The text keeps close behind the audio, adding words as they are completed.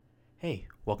Hey,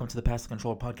 welcome to the Pass the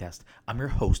Controller podcast. I'm your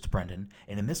host, Brendan,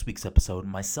 and in this week's episode,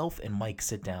 myself and Mike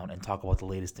sit down and talk about the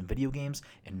latest in video games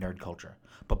and nerd culture.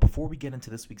 But before we get into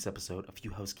this week's episode, a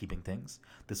few housekeeping things.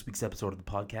 This week's episode of the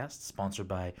podcast, sponsored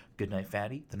by Goodnight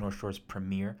Fatty, the North Shore's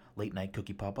premier late-night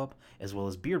cookie pop-up, as well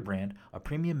as Beard Brand, a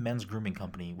premium men's grooming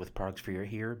company with products for your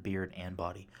hair, beard, and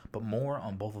body. But more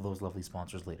on both of those lovely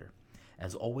sponsors later.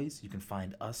 As always, you can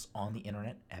find us on the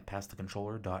internet at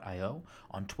passthecontroller.io,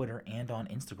 on Twitter and on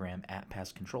Instagram at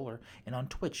passcontroller, and on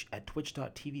Twitch at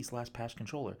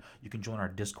twitch.tv/passcontroller. You can join our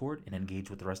Discord and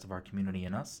engage with the rest of our community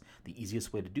and us. The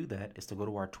easiest way to do that is to go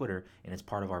to our Twitter, and it's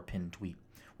part of our pinned tweet.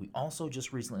 We also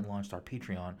just recently launched our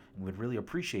Patreon, and we'd really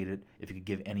appreciate it if you could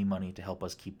give any money to help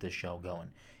us keep this show going.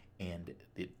 And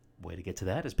the way to get to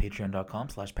that is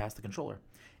patreon.com/passthecontroller.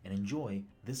 And enjoy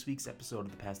this week's episode of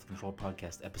the Pass the Controller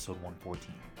podcast, episode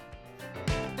 114.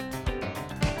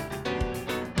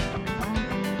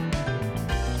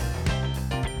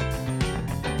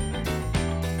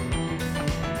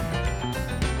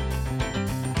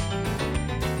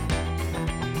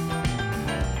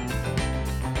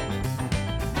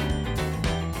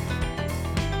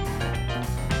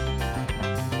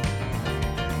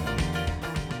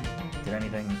 Did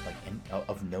anything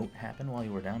of note happen while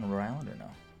you were down in Rhode Island or no?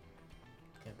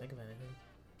 Can't think of anything.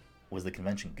 Was the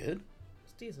convention good?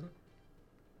 It's decent.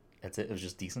 That's it? It was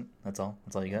just decent? That's all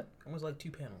you got? It was like 2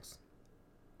 panels.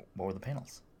 What were the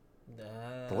panels?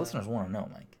 The listeners want to know,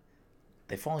 Mike.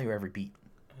 They follow your every beat.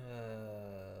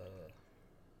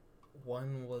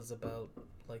 One was about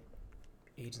like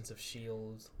Agents of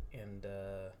S.H.I.E.L.D.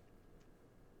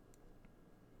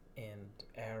 and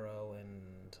Arrow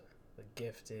and The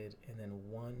Gifted, and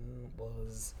then one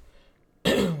was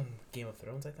Game of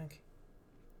Thrones, I think.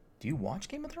 Do you watch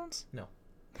Game of Thrones? No.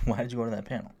 Why did you go to that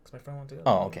panel? Because my friend wanted to go.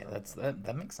 Oh, okay.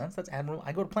 That makes sense. That's admirable.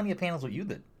 I go to plenty of panels with you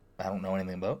that I don't know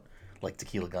anything about, like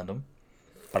Tequila Gundam.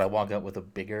 But I walk out with a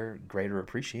bigger, greater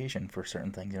appreciation for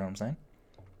certain things, you know what I'm saying?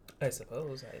 I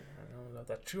suppose. I don't know if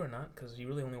that's true or not, because you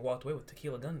really only walked away with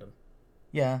Tequila Gundam.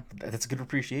 Yeah, that's a good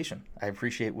appreciation. I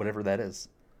appreciate whatever that is.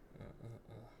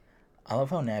 I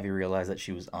love how Navi realized that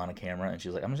she was on a camera, and she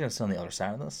was like, I'm just going to sit on the other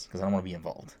side of this, because I don't want to be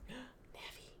involved.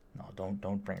 No,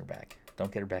 don't bring her back.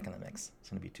 Don't get her back in the mix. It's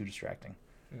going to be too distracting.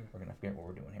 We're going to forget what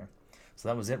we're doing here. So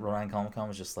that was it. Rhode Island Comic Con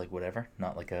was just like whatever.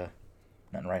 Nothing to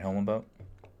write home about.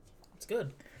 It's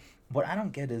good. What I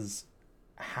don't get is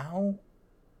how,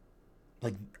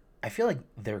 I feel like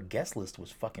their guest list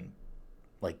was fucking,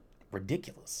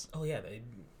 ridiculous. Oh, yeah.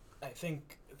 I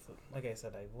think, like I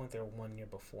said, I went there 1 year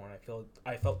before, and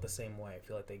I felt the same way. I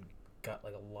feel like they got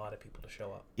a lot of people to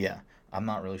show up. Yeah, I'm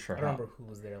not really sure I don't remember who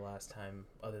was there last time,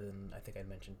 other than I think I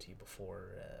mentioned to you before.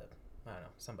 I don't know,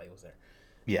 somebody was there.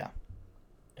 Yeah.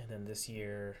 And then this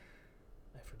year,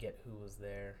 I forget who was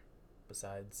there.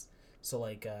 Besides, so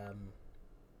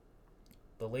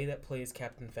the lady that plays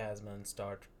Captain Phasma in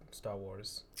Star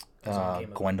Wars.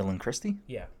 Gwendolyn Christie.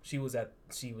 Yeah, she was at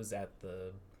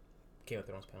the Game of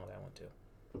Thrones panel that I went to.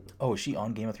 Oh, is she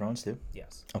on Game of Thrones too?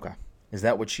 Yes. Okay. Is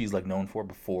that what she's known for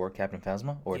before Captain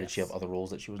Phasma, or Yes. did she have other roles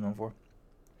that she was known for?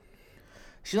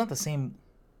 She's not the same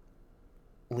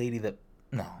lady that.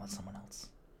 No, that's someone else.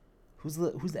 Who's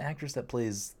the actress that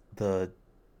plays the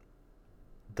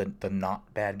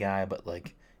not bad guy but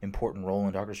important role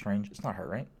in Doctor Strange? It's not her,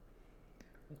 right?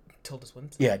 Tilda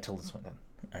Swinton. Yeah, Tilda Swinton.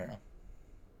 I don't know.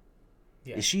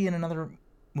 Yeah. Is she in another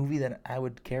movie that I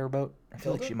would care about? I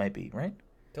feel like Tilda? she might be, right?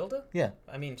 Tilda? Yeah.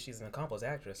 I mean, she's an accomplished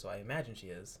actress, so I imagine she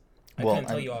is. I Well, couldn't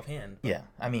tell you offhand. But Yeah,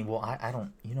 I mean, well, I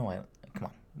don't. Come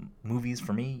on, movies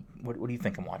for me. What do you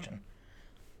think I'm watching?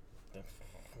 I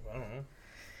don't know.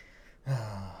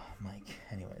 Mike.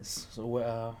 Anyways,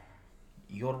 so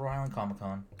you go to Rhode Island Comic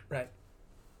Con. Right.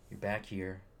 You're back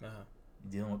here. Uh-huh.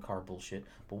 You're dealing with car bullshit.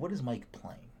 But what is Mike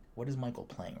playing? What is Michael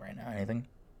playing right now? Anything?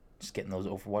 Just getting those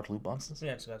Overwatch loot boxes.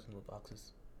 Yeah, just got some loot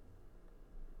boxes.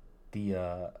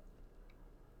 The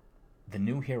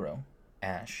new hero,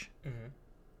 Ash. Mm-hmm.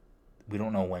 We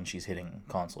don't know when she's hitting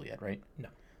console yet, right? No.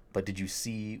 But did you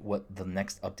see what the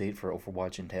next update for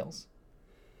Overwatch entails?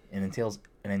 It entails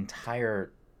an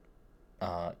entire.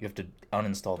 You have to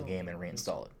uninstall the game and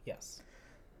reinstall it. Yes.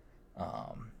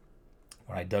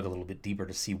 When I dug a little bit deeper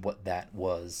to see what that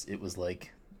was, it was a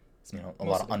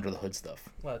lot of under the hood stuff.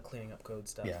 A lot of cleaning up code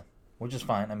stuff. Yeah, which is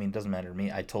fine. I mean, it doesn't matter to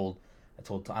me. I told. I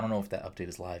don't know if that update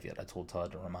is live yet. I told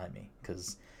Todd to remind me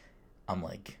because I'm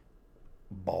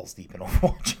balls deep in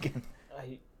Overwatch again.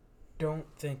 I don't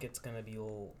think it's gonna be.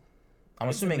 I'm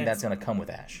assuming that's gonna come with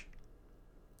Ash.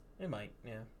 It might,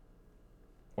 yeah.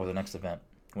 Or the next event.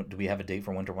 Do we have a date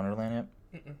for Winter Wonderland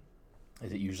yet? Mm-mm.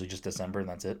 Is it usually just December and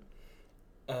that's it?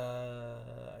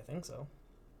 I think so.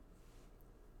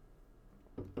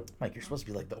 Mike, you're supposed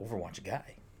to be like the Overwatch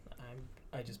guy.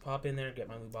 I just pop in there, get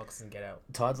my loot boxes, and get out.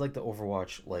 Todd's like the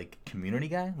Overwatch like community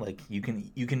guy. Like you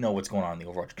can know what's going on in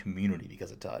the Overwatch community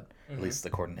because of Todd, at least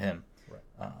according to him.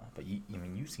 Right. But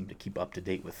you seem to keep up to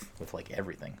date with like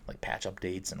everything, like patch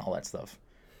updates and all that stuff.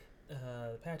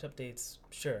 The patch updates,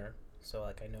 sure. So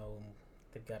like I know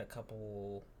they've got a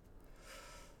couple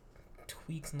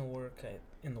tweaks in the works.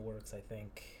 I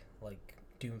think like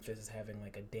Doomfist is having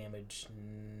like a damage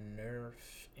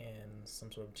nerf and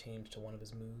some sort of change to one of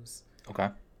his moves. Okay.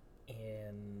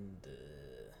 And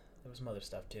there was some other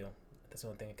stuff too. That's the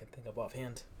only thing I can think of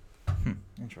offhand.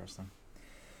 Interesting.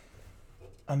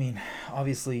 I mean,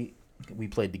 obviously, we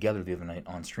played together the other night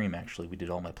on stream. Actually, we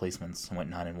did all my placements and went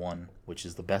 9-1, which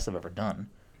is the best I've ever done.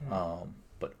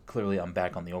 But clearly, I'm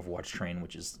back on the Overwatch train,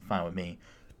 which is fine with me.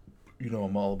 You know,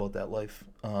 I'm all about that life.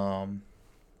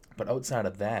 But outside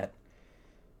of that,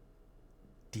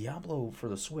 Diablo for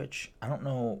the Switch, I don't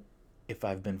know if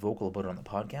I've been vocal about it on the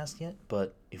podcast yet,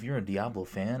 but if you're a Diablo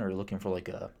fan or you're looking for like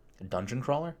a dungeon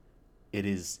crawler, it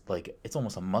is like it's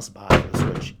almost a must buy for the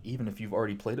Switch, even if you've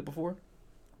already played it before.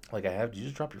 Like I have. Did you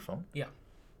just drop your phone? Yeah.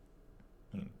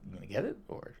 You gonna get it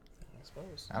or? I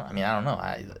suppose. I don't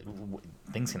know.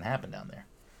 Things can happen down there.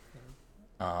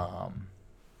 But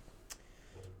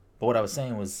what I was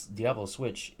saying was Diablo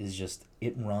Switch is just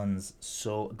it runs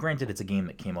so. Granted, it's a game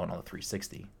that came out on the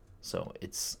 360, so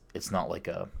it's not like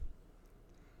a.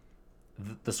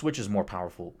 The Switch is more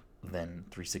powerful than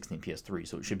 360 and PS3,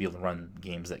 so it should be able to run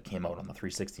games that came out on the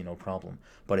 360 no problem.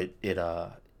 But it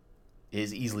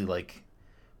is easily like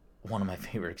one of my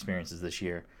favorite experiences this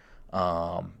year.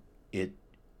 It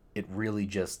really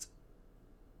just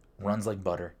runs like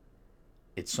butter.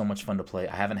 It's so much fun to play.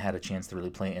 I haven't had a chance to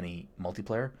really play any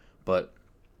multiplayer, but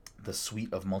the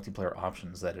suite of multiplayer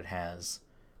options that it has,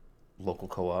 local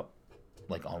co-op,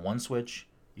 like on one Switch,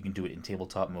 you can do it in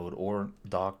tabletop mode or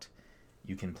docked.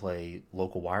 You can play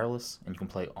local wireless, and you can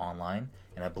play online,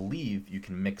 and I believe you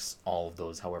can mix all of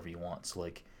those however you want. So,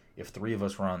 like, if 3 of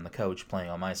us were on the couch playing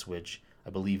on my Switch,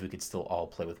 I believe we could still all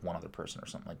play with one other person or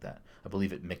something like that. I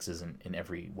believe it mixes in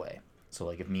every way. So,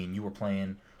 like, if me and you were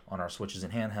playing on our Switches in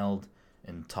handheld,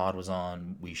 and Todd was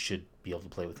on, we should be able to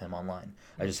play with him online.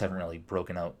 I just haven't really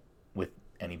broken out with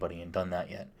anybody and done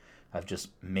that yet. I've just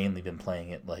mainly been playing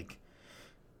it, like,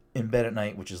 in bed at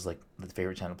night, which is like the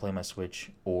favorite time to play my Switch,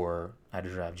 or I had to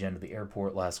drive Jen to the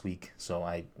airport last week, so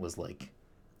I was like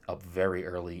up very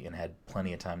early and had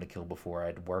plenty of time to kill before I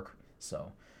had to work.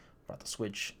 So brought the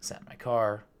Switch, sat in my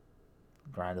car,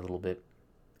 grind a little bit.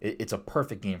 It's a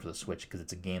perfect game for the Switch because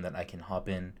it's a game that I can hop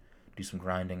in, do some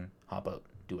grinding, hop out,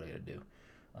 do what I gotta do.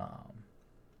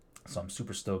 So I'm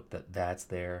super stoked that that's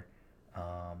there.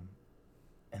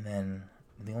 And then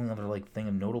the only other like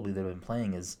thing notably that I've been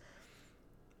playing is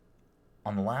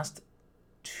on the last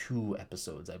 2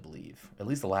 episodes, I believe, at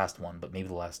least the last one, but maybe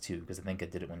the last 2, because I think I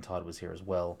did it when Todd was here as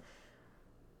well.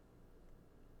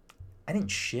 I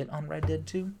didn't shit on Red Dead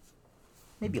 2,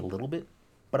 maybe a little bit,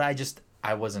 but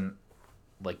I wasn't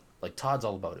like Todd's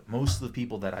all about it. Most of the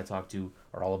people that I talk to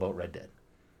are all about Red Dead.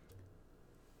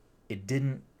 It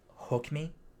didn't hook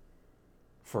me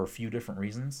for a few different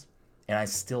reasons, and I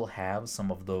still have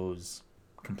some of those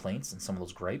complaints and some of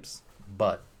those gripes,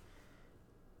 but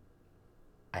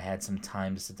I had some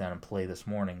time to sit down and play this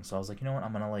morning, so I was like, you know what,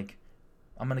 I'm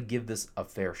gonna give this a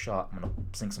fair shot. I'm gonna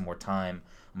sink some more time.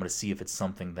 I'm gonna see if it's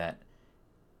something that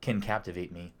can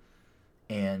captivate me.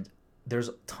 And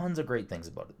there's tons of great things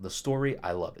about it. The story,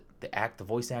 I love it. The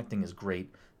voice acting is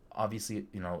great. Obviously,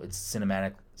 you know, it's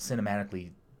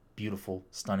cinematically beautiful,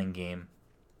 stunning game.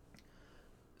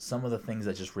 Some of the things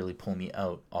that just really pull me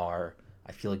out are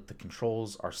I feel like the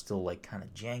controls are still like kind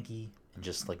of janky and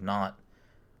just like not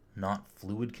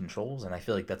fluid controls, and I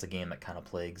feel like that's a game that kind of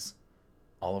plagues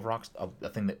all of a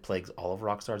thing that plagues all of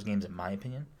Rockstar's games, in my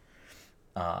opinion.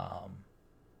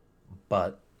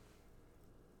 But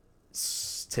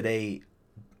today,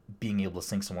 being able to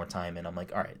sink some more time in, I'm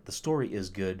like, all right, the story is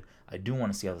good. I do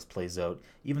want to see how this plays out.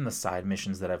 Even the side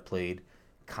missions that I've played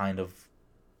kind of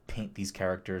paint these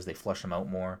characters. They flesh them out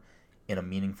more in a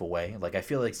meaningful way. Like, I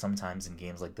feel like sometimes in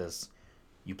games like this,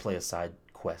 you play a side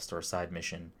quest or a side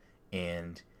mission,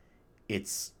 and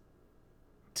it's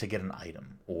to get an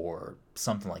item or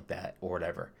something like that or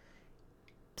whatever.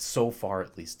 So far,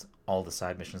 at least, all the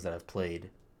side missions that I've played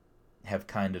have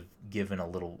kind of given a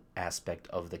little aspect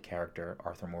of the character,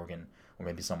 Arthur Morgan, or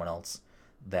maybe someone else,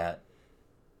 that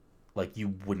like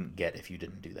you wouldn't get if you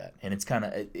didn't do that. And it's kind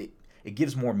of it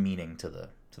gives more meaning to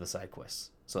the side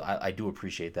quests. So I do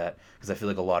appreciate that, because I feel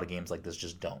like a lot of games like this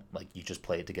just don't. Like, you just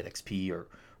play it to get XP or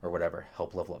whatever,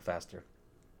 help level up faster.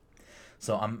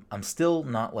 So I'm still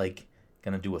not like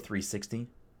gonna do a 360,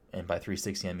 and by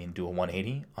 360 I mean do a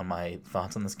 180 on my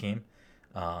thoughts on this game.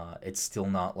 It's still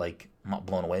not like I'm not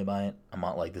blown away by it. I'm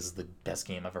not like this is the best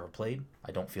game I've ever played.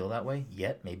 I don't feel that way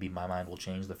yet. Maybe my mind will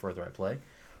change the further I play,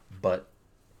 but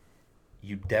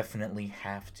you definitely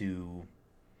have to.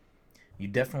 You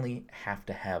definitely have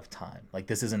to have time. Like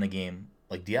this isn't a game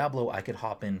like Diablo. I could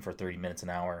hop in for 30 minutes an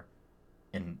hour,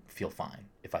 and feel fine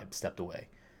if I stepped away.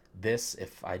 This,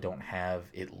 if I don't have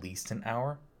at least an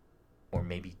hour, or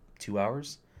maybe 2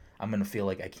 hours, I'm gonna feel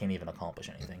like I can't even accomplish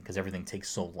anything because everything takes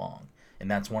so long. And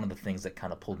that's one of the things that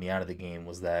kind of pulled me out of the game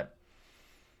was that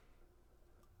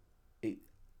it,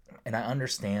 and I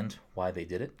understand why they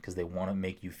did it because they want to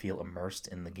make you feel immersed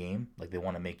in the game. Like they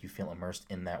want to make you feel immersed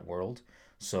in that world.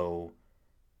 So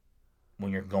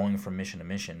when you're going from mission to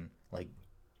mission, like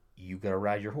you gotta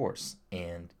ride your horse,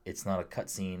 and it's not a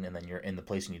cutscene, and then you're in the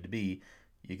place you need to be.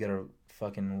 You gotta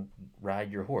fucking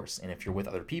ride your horse, and if you're with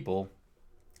other people,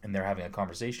 and they're having a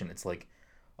conversation, it's like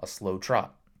a slow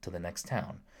trot to the next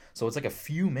town. So it's like a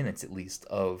few minutes at least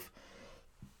of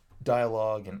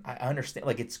dialogue, and I understand,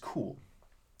 like it's cool.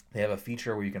 They have a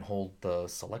feature where you can hold the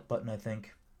select button, I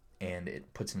think, and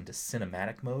it puts it into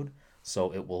cinematic mode,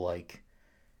 so it will like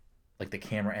the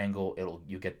camera angle,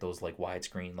 you get those like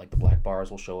widescreen, like the black bars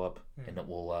will show up, and it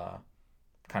will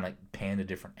kind of pan to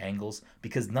different angles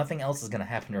because nothing else is going to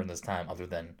happen during this time other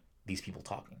than these people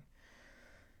talking.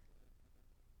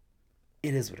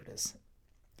 It is what it is.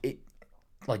 It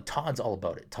like Todd's all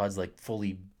about it. Todd's like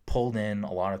fully pulled in.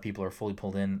 A lot of people are fully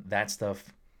pulled in. That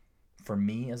stuff for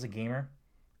me as a gamer,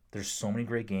 there's so many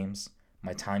great games.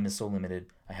 My time is so limited.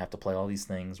 I have to play all these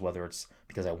things, whether it's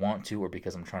because I want to or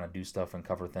because I'm trying to do stuff and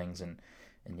cover things, and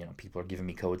people are giving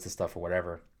me codes to stuff or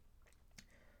whatever.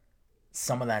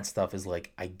 Some of that stuff is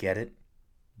like, I get it,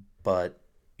 but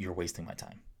you're wasting my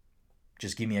time.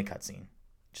 Just give me a cutscene.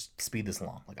 Just speed this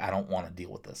along. Like, I don't want to deal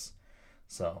with this.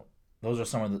 So those are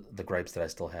some of the gripes that I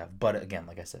still have. But again,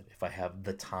 like I said, if I have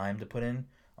the time to put in,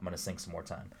 I'm going to sink some more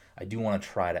time. I do want to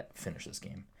try to finish this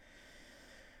game.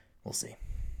 We'll see.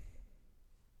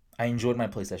 I enjoyed my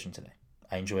play session today.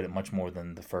 I enjoyed it much more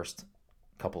than the first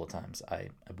couple of times I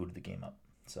booted the game up.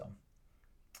 So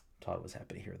Todd was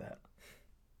happy to hear that.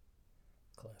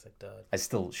 Classic Todd. I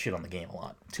still shit on the game a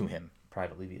lot to him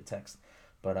privately via text.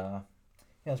 But yeah,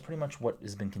 that's pretty much what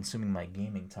has been consuming my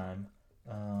gaming time.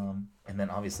 And then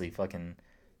obviously fucking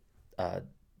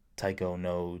Taiko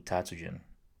no Tatsujin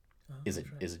is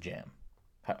a jam.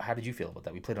 How did you feel about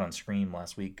that? We played it on Scream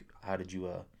last week. How did you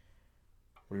what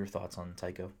are your thoughts on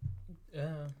Taiko?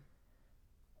 The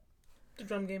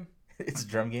drum game. It's a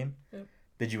drum game? Yep.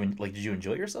 Did you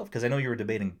enjoy yourself? Because I know you were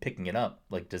debating picking it up.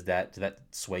 Like, did that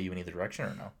sway you in either direction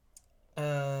or no?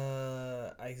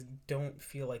 I don't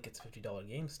feel like it's a $50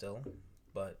 game still,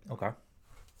 but okay,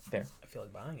 fair. I feel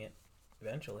like buying it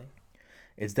eventually.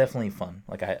 It's definitely fun.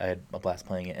 Like I had a blast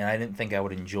playing it, and I didn't think I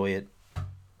would enjoy it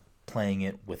playing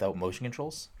it without motion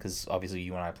controls, because obviously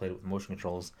you and I played it with motion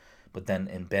controls. But then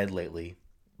in bed lately,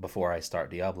 before I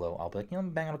start Diablo, I'll be like,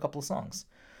 I'm bang out a couple of songs.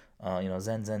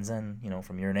 Zen, Zen, Zen,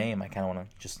 from Your Name. I kind of want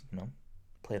to just,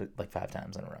 play it like 5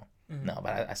 times in a row. Mm-hmm. No,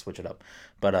 but I switch it up.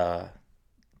 But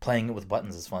playing it with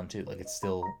buttons is fun too. Like, it's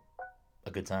still a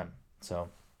good time. So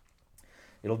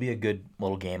it'll be a good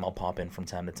little game I'll pop in from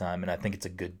time to time. And I think it's a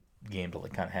good game to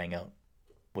like kind of hang out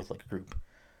with like a group.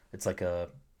 It's like a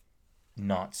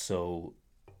not so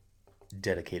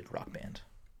dedicated rock band.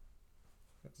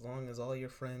 As long as all your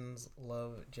friends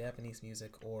love Japanese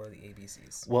music or the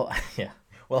ABCs. Well, yeah.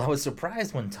 Well, I was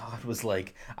surprised when Todd was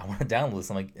like, I want to download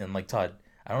this. I'm like, Todd,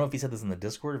 I don't know if he said this in the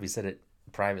Discord, or if he said it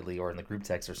privately or in the group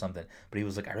text or something, but he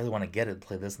was like, I really want to get it,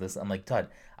 play this. I'm like, Todd,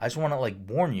 I just want to like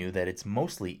warn you that it's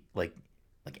mostly like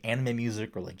anime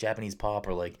music or like Japanese pop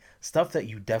or like stuff that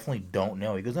you definitely don't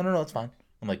know. He goes, no, it's fine.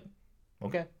 I'm like,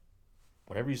 okay,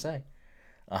 whatever you say.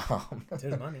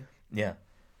 There's money. Yeah.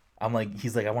 I'm like,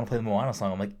 he's like, I want to play the Moana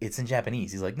song. I'm like, it's in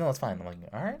Japanese. He's like, no, it's fine. I'm like,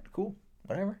 all right, cool,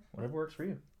 whatever works for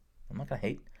you. I'm not gonna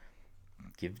hate.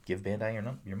 Give Bandai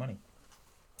your money.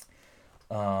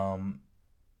 I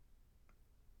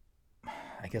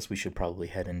guess we should probably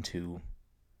head into,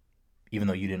 even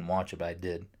though you didn't watch it, but I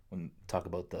did, when we talk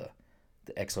about the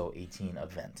XO18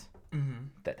 event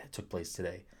that took place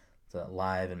today. It's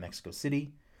live in Mexico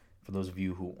City. For those of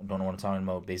you who don't know what I'm talking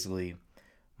about, basically,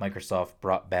 Microsoft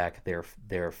brought back their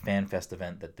FanFest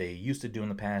event that they used to do in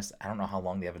the past. I don't know how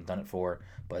long they haven't done it for,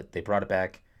 but they brought it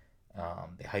back.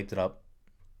 They hyped it up.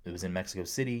 It was in Mexico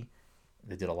City.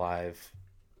 They did a live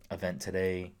event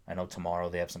today. I know tomorrow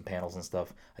they have some panels and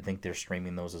stuff. I think they're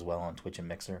streaming those as well on Twitch and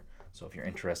Mixer. So if you're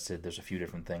interested, there's a few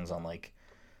different things on like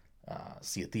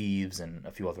Sea of Thieves and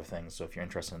a few other things. So if you're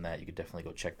interested in that, you could definitely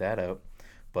go check that out.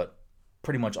 But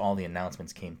pretty much all the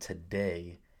announcements came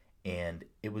today, and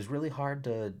it was really hard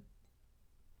to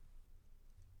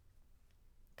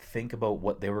think about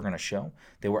what they were going to show.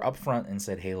 They were upfront and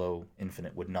said Halo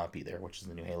Infinite would not be there, which is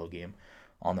the new Halo game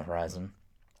on the horizon.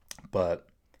 But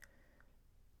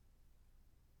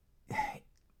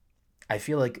I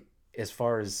feel like as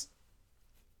far as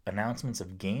announcements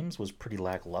of games was pretty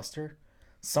lackluster.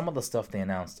 Some of the stuff they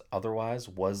announced otherwise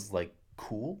was like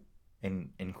cool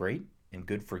and great and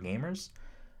good for gamers.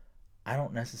 I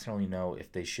don't necessarily know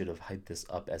if they should have hyped this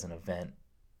up as an event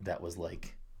that was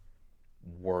like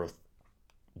worth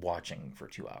watching for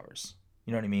 2 hours.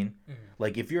 You know what I mean? Mm-hmm.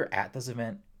 Like if you're at this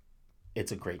event,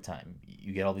 it's a great time.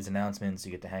 You get all these announcements,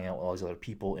 you get to hang out with all these other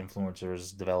people,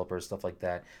 influencers, developers, stuff like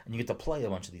that, and you get to play a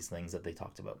bunch of these things that they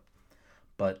talked about.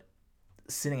 But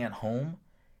sitting at home,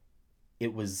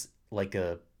 it was like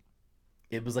a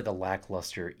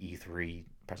lackluster E3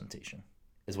 presentation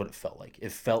is what it felt like.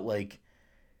 It felt like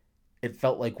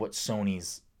what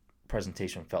Sony's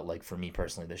presentation felt like for me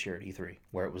personally this year at E3,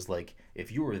 where it was like if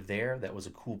you were there, that was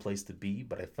a cool place to be,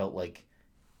 but I felt like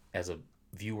as a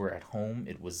viewer at home,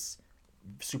 it was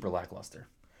super lackluster.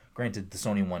 Granted, the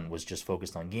Sony one was just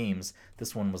focused on games.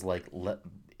 This one was like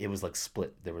it was like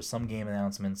split. There was some game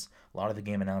announcements. A lot of the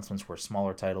game announcements were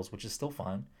smaller titles, which is still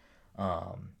fine.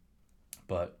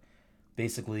 But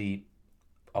basically,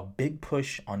 a big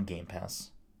push on Game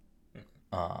Pass.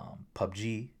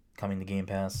 PUBG coming to Game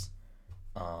Pass.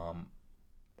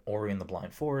 Ori and the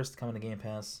Blind Forest coming to Game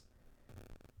Pass.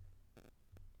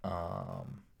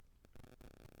 And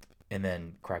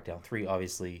then Crackdown 3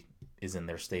 obviously is in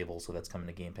their stable, so that's coming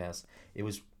to Game Pass. It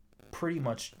was pretty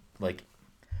much like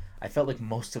I felt like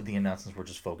most of the announcements were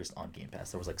just focused on Game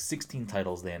Pass. There was like 16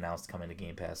 titles they announced coming to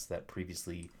Game Pass that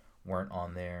previously weren't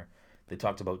on there. They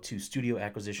talked about 2 studio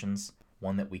acquisitions,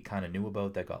 one that we kind of knew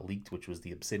about that got leaked, which was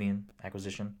the Obsidian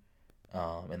acquisition,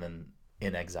 and then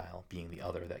In Exile being the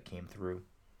other that came through.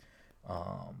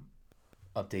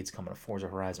 Updates coming to Forza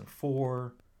Horizon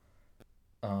 4.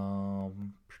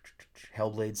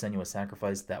 Hellblade: Senua's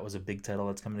Sacrifice. That was a big title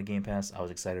that's coming to Game Pass. I was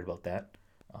excited about that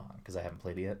because I haven't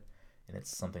played it yet, and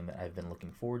it's something that I've been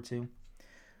looking forward to.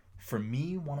 For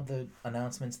me, one of the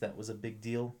announcements that was a big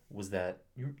deal was that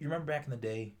you remember back in the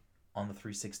day on the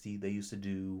 360 they used to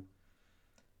do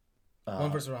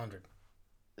 1 versus 100.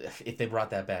 If they brought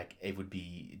that back, it would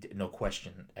be no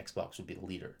question Xbox would be the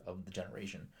leader of the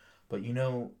generation. But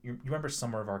you remember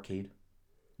Summer of Arcade,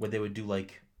 where they would do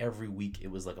like every week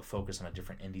it was like a focus on a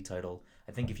different indie title.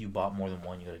 I think if you bought more than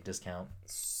one, you got a discount.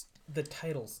 The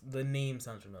titles, the name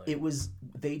sounds familiar.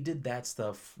 They did that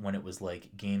stuff when it was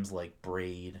like games like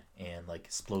Braid and like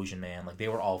Explosion Man. Like they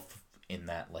were all in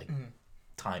that like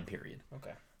time period.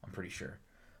 Okay. I'm pretty sure.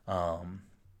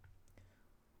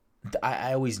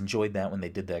 I always enjoyed that when they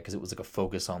did that because it was like a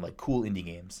focus on like cool indie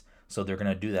games. So they're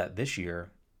gonna do that this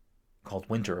year, called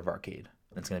Winter of Arcade.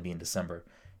 It's gonna be in December,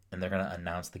 and they're gonna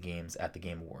announce the games at the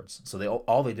Game Awards. So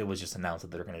all they did was just announce that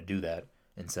they're gonna do that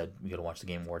and said we gotta watch the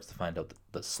Game Awards to find out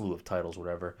the slew of titles,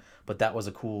 whatever. But that was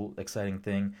a cool, exciting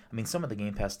thing. I mean, some of the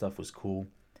Game Pass stuff was cool.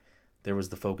 There was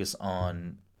the focus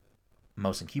on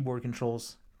mouse and keyboard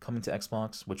controls coming to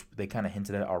Xbox, which they kind of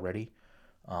hinted at already.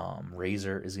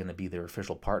 Razer is going to be their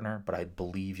official partner, but I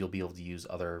believe you'll be able to use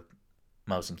other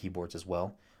mouse and keyboards as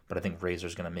well. But I think Razer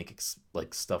is going to make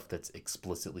like stuff that's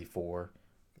explicitly for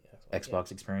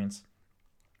Xbox experience.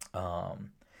 And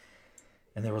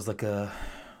there was like I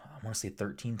want to say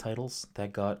 13 titles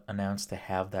that got announced to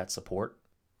have that support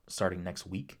starting next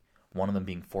week. One of them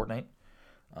being Fortnite.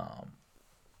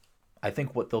 I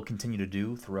think what they'll continue to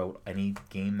do throughout any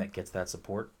game that gets that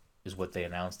support is what they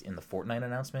announced in the Fortnite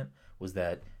announcement, was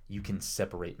that you can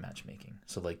separate matchmaking.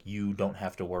 So like you don't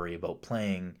have to worry about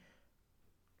playing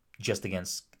just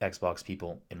against Xbox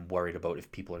people and worried about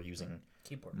if people are using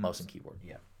mouse and keyboard.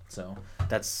 Yeah. So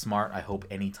that's smart. I hope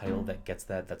any title that gets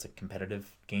that's a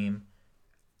competitive game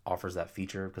offers that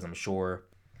feature, because I'm sure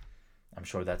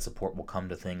that support will come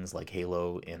to things like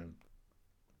Halo and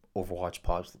Overwatch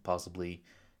possibly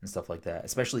and stuff like that,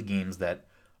 especially games that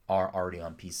are already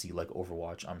on PC like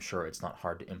Overwatch. I'm sure it's not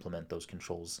hard to implement those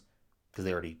controls because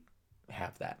they already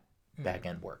have that back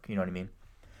end work. You know what I mean?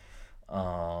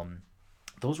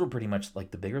 Those were pretty much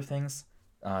like the bigger things.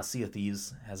 Sea of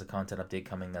Thieves has a content update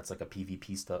coming that's like a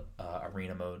PvP stuff,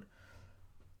 arena mode.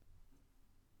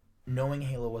 Knowing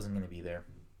Halo wasn't going to be there,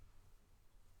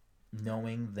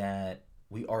 knowing that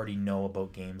we already know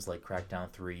about games like Crackdown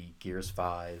 3, Gears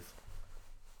 5,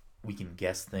 we can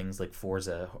guess things like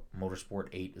Forza Motorsport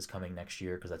 8 is coming next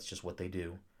year because that's just what they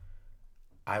do.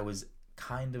 I was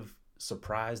kind of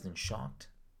surprised and shocked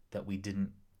that we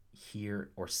didn't hear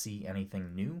or see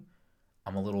anything new.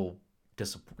 I'm a little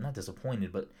not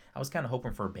disappointed, but I was kind of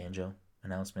hoping for a Banjo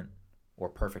announcement or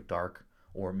Perfect Dark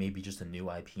or maybe just a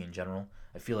new IP in general.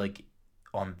 I feel like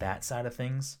on that side of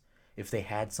things, if they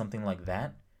had something like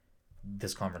that,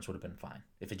 this conference would have been fine.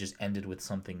 If it just ended with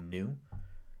something new,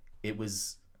 it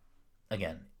was,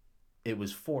 again, it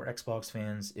was for Xbox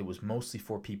fans. It was mostly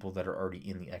for people that are already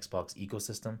in the Xbox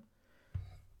ecosystem.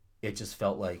 It just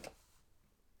felt like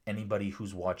anybody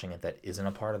who's watching it that isn't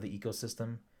a part of the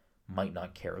ecosystem might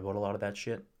not care about a lot of that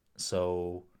shit.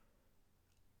 So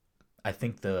I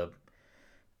think the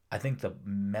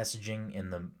messaging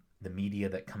and the media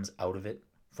that comes out of it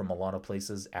from a lot of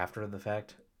places after the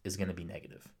fact is going to be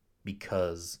negative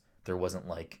because there wasn't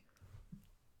like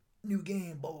new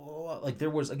game, blah, blah, blah. Like there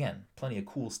was, again, plenty of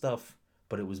cool stuff,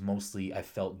 but it was mostly, I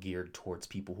felt, geared towards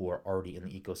people who are already in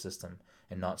the ecosystem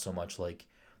and not so much like,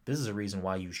 this is a reason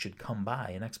why you should come buy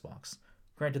an Xbox.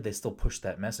 Granted, they still push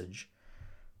that message,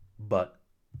 but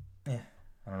I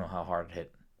don't know how hard it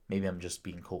hit. Maybe I'm just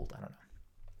being cold. I don't know.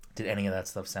 Did any of that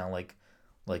stuff sound like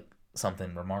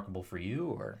something remarkable for you,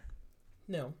 or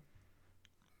No.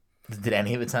 did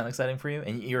any of it sound exciting for you?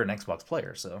 And you're an Xbox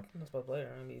player, so. I'm an Xbox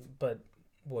player. I mean, but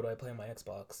what do I play on my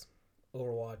Xbox?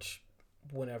 Overwatch,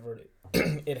 whenever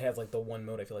it has like the one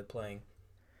mode I feel like playing.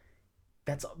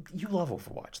 You love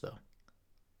Overwatch though.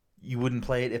 You wouldn't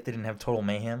play it if they didn't have Total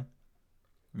Mayhem,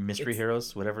 Mystery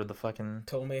Heroes, whatever the fucking.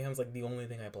 Total Mayhem's like the only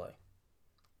thing I play,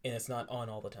 and it's not on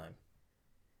all the time.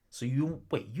 So you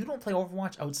don't play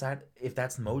Overwatch outside if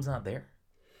that's mode's not there?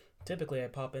 Typically, I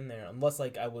pop in there unless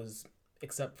like I was,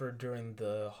 except for during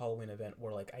the Halloween event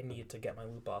where like I needed to get my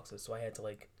loot boxes, so I had to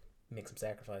like make some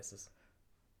sacrifices.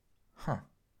 Huh.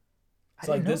 I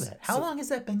So, didn't like, know that. How long has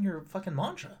that been your fucking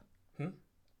mantra?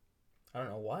 I don't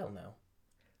know, a while now.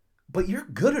 But you're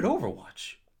good at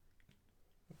Overwatch.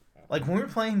 Like when we were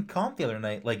playing comp the other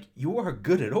night, like you are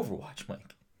good at Overwatch,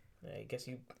 Mike. I guess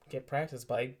you get practice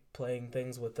by playing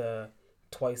things with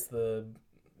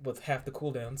with half the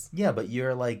cooldowns. Yeah, but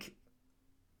you're like,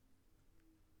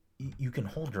 you can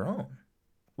hold your own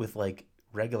with like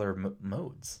regular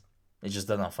modes. It's just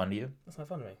not fun to you. That's not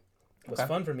fun to me. What's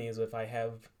fun for me is if I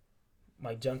have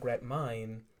my Junkrat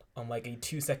mine on like a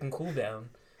 2-second cooldown,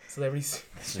 so every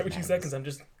 2 seconds I'm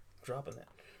just dropping that.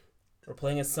 Or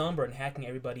playing as Sombra and hacking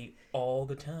everybody all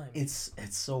the time. It's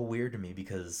so weird to me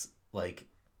because like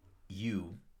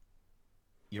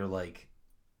you're like,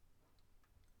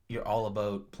 you're all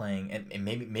about playing, and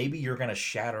maybe you're gonna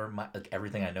shatter like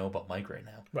everything I know about Mike right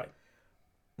now. Right.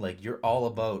 Like you're all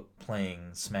about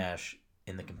playing Smash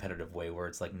in the competitive way where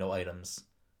it's like no items,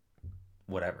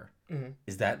 whatever. Mm-hmm.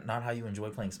 Is that not how you enjoy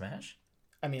playing Smash?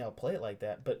 I mean, I'll play it like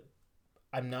that, but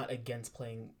I'm not against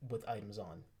playing with items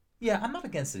on. Yeah, I'm not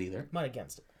against it either. I'm not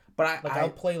against it. But I'll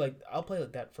play like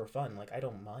that for fun. Like I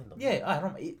don't mind them. Yeah, I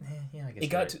don't. Yeah, I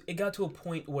guess it got to a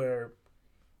point where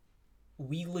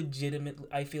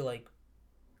I feel like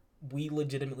we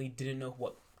legitimately didn't know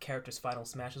what characters' final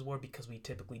smashes were because we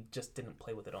typically just didn't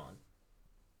play with it on.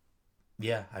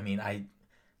 Yeah, I mean,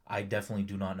 I definitely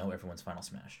do not know everyone's final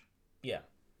smash. Yeah,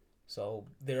 so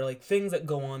there are like things that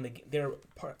go on. There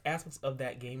are aspects of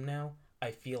that game now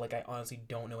I feel like I honestly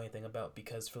don't know anything about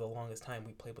because for the longest time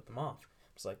we played with them off.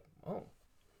 It's like, oh,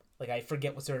 like I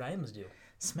forget what certain items do.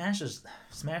 Smash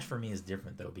for me is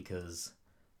different though because,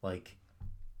 like,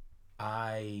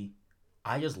 I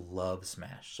just love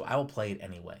Smash, so I will play it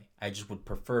anyway. I just would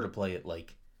prefer to play it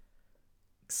like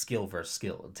skill versus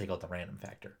skill, take out the random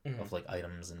factor of like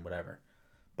items and whatever.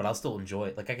 But I'll still enjoy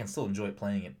it. Like I can still enjoy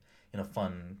playing it in a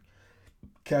fun,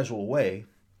 casual way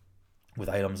with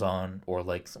items on, or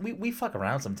like we fuck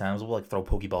around sometimes. We'll like throw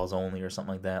Pokeballs only or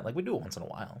something like that. Like we do it once in a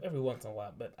while. Every once in a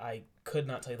while, but I could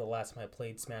not tell you the last time I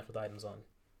played Smash with items on.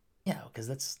 Yeah, because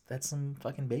that's some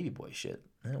fucking baby boy shit.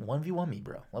 1v1 me,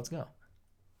 bro. Let's go.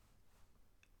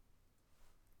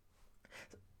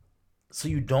 So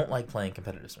you don't like playing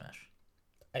competitive Smash?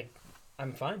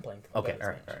 I'm fine playing competitive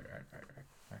Smash. Smash. All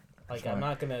right. Like I'm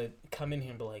not gonna come in here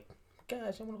and be like,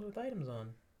 gosh, I want to play with items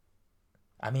on.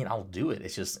 I mean, I'll do it.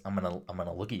 It's just I'm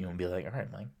gonna look at you and be like, all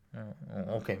right, Mike.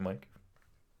 Okay, Mike.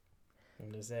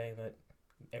 I'm just saying that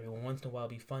every once in a while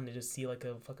it'd be fun to just see like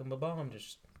a fucking bomb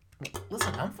just.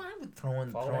 Listen, I'm fine with throwing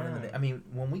in the. I mean,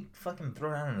 when we fucking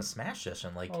throw down in a Smash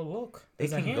session, like, oh look, they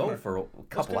can go for a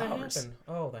couple hours. Happen?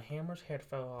 Oh, the hammer's head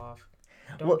fell off.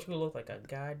 Don't you look like a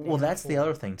goddamn Well, that's fool. the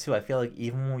other thing too. I feel like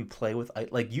even when we play with,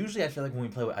 like, usually I feel like when we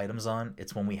play with items on,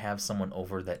 it's when we have someone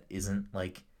over that isn't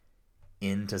like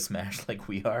into Smash like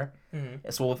we are. Mm-hmm.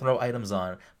 So we'll throw items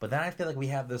on, but then I feel like we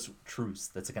have this truce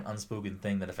that's like an unspoken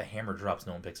thing that if a hammer drops,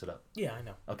 no one picks it up. Yeah, I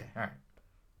know. Okay, all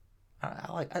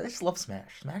right. I just love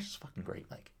Smash. Smash is fucking great.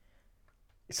 Like,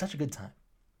 it's such a good time.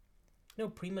 No,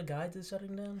 Prima Guides is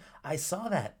shutting down. I saw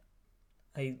that.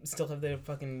 I still have their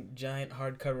fucking giant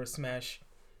hardcover Smash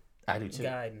I do too.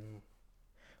 guide. And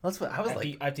That's what I was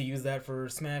like. I have to use that for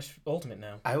Smash Ultimate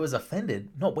now. I was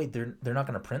offended. No, wait, they're not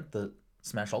going to print the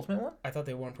Smash Ultimate one? I thought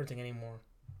they weren't printing anymore.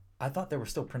 I thought they were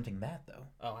still printing that though.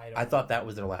 Oh, I thought that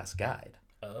was their last guide.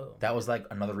 Oh. That was like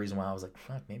another reason why I was like,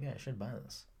 fuck, maybe I should buy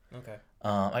this. Okay.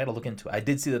 I got to look into it. I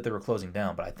did see that they were closing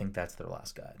down, but I think that's their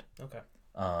last guide. Okay.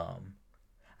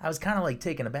 I was kind of like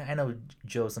taken aback. I know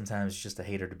Joe sometimes is just a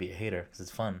hater to be a hater because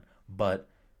it's fun, but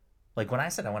like when I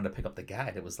said I wanted to pick up the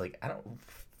guide, it was like, I don't,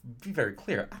 be very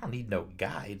clear, I don't need no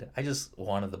guide. I just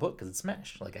wanted the book because it's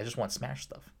Smash. Like, I just want Smash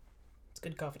stuff. It's a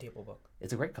good coffee table book.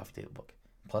 It's a great coffee table book.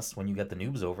 Plus, when you get the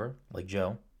noobs over, like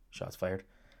Joe, shots fired.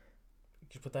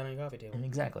 You put that on your coffee table.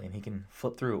 Exactly, and he can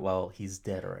flip through it while he's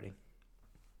dead already. You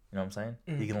know what I'm saying?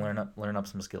 Mm-hmm. He can learn up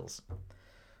some skills.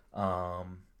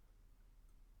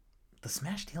 The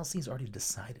Smash DLC is already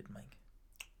decided, Mike.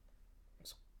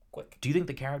 It's quick. Do you think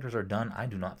the characters are done? I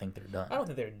do not think they're done. I don't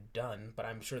think they're done, but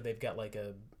I'm sure they've got like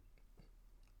a.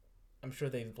 I'm sure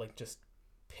they've like just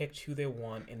picked who they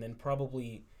want, and then they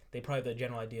probably have the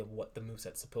general idea of what the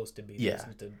moveset's supposed to be. Yeah. They just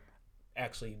need to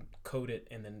actually code it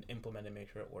and then implement it, make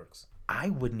sure it works. I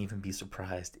wouldn't even be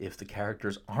surprised if the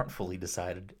characters aren't fully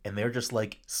decided and they're just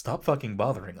like, stop fucking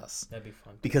bothering us. That'd be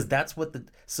fun. Because that's what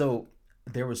so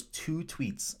there was 2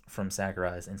 tweets from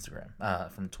Sakurai's Instagram,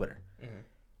 from Twitter.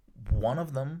 Mm-hmm. One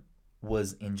of them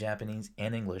was in Japanese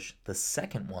and English. The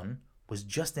second one was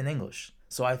just in English.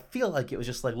 So I feel like it was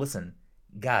just like, listen,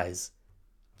 guys,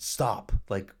 stop.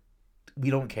 Like, we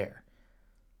don't care.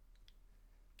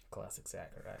 Classic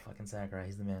Sakurai. Fucking Sakurai,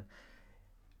 he's the man.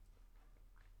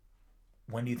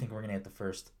 When do you think we're gonna get the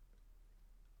first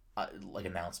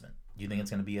announcement? Do you think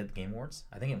it's gonna be at the Game Awards?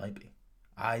 I think it might be.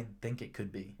 I think it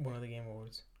could be One of the Game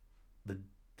Awards.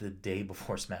 the day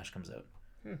before Smash comes out.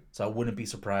 Hmm. So I wouldn't be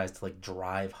surprised to like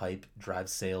drive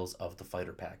sales of the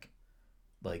fighter pack.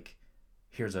 Like,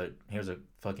 here's a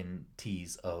fucking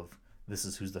tease of this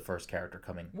is who's the first character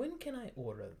coming. When can I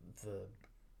order the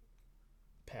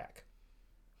pack?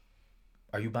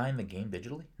 Are you buying the game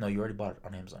digitally? No, you already bought it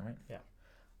on Amazon, right? Yeah.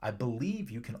 I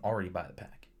believe you can already buy the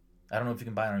pack. I don't know if you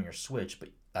can buy it on your Switch, but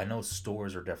I know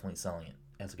stores are definitely selling it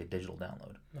as like a digital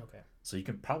download. Okay. So you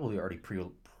can probably already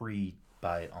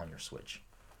pre-buy it on your Switch.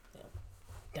 Yeah.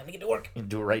 Time to get to work. You can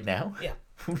do it right now? Yeah.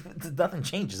 Nothing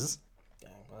changes.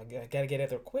 I gotta get out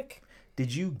there quick.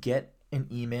 Did you get an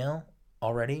email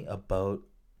already about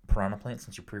Piranha Plant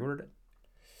since you pre-ordered it?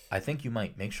 I think you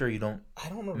might. Make sure you don't. I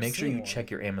don't know. Make sure you check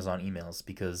your Amazon emails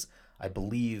because I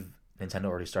believe Nintendo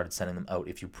already started sending them out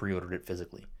if you pre-ordered it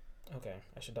physically. Okay,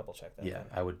 I should double check that. Yeah, then.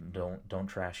 I would don't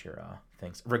trash your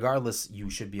things. Regardless, you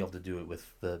should be able to do it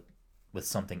with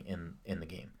something in the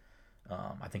game.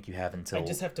 I think you have until I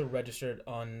just have to register it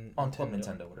on Club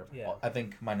Nintendo, whatever. Yeah. I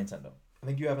think my Nintendo. I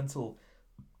think you have until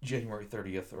January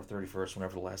 30th or 31st,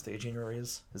 whenever the last day of January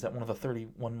is. Is that one of the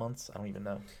 31 months? I don't even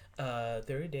know.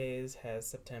 30 days has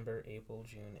September, April,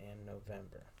 June, and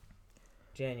November.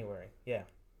 January, yeah,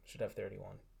 should have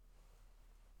 31.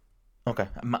 Okay,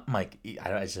 Mike,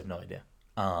 I just have no idea.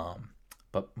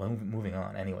 But moving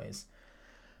on, anyways.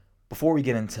 Before we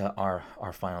get into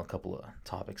our final couple of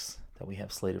topics that we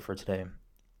have slated for today,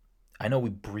 I know we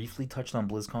briefly touched on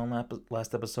BlizzCon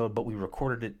last episode, but we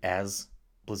recorded it as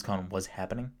BlizzCon was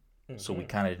happening, so we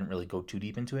kind of didn't really go too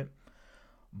deep into it.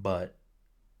 But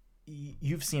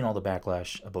you've seen all the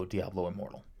backlash about Diablo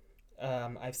Immortal.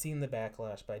 I've seen the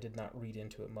backlash, but I did not read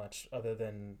into it much, other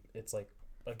than it's like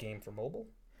a game for mobile,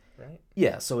 right?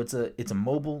 Yeah, so it's a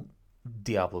mobile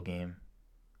Diablo game.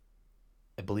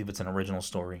 I believe it's an original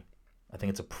story. I think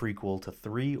it's a prequel to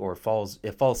 3, or it falls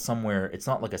somewhere. It's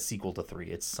not like a sequel to 3.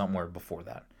 It's somewhere before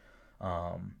that.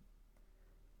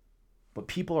 But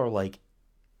people are like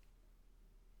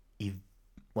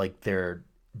they're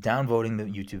downvoting the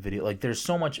YouTube video. Like, there's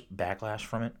so much backlash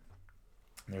from it.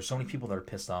 There's so many people that are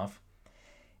pissed off.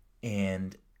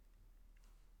 And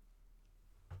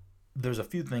there's a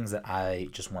few things that I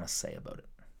just want to say about it.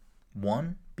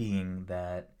 One being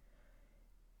that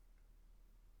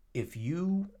if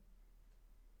you're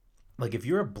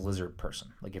a Blizzard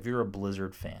person, like if you're a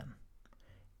Blizzard fan,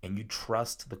 and you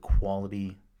trust the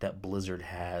quality that Blizzard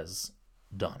has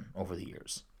done over the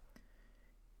years,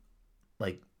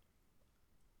 like,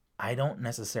 I don't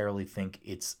necessarily think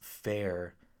it's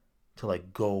fair to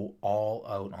like go all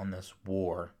out on this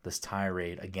war, this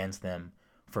tirade against them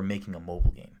for making a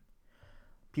mobile game.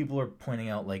 People are pointing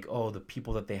out like, oh, the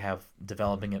people that they have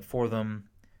developing it for them,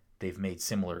 they've made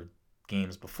similar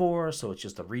games before, so it's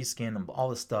just a reskin and all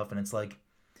this stuff. And it's like,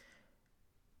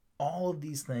 all of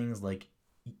these things, like,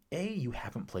 A, you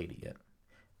haven't played it yet.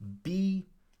 B,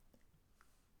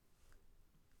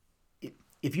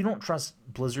 if you don't trust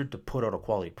Blizzard to put out a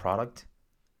quality product,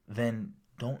 then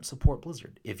don't support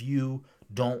Blizzard. If you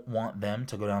don't want them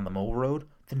to go down the mobile road,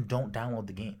 then don't download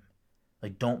the game.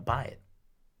 Like, don't buy it.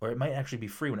 Or it might actually be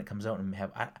free when it comes out and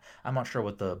I'm not sure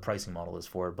what the pricing model is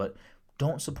for it, but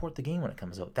don't support the game when it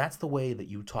comes out. That's the way that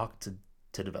you talk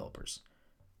to developers.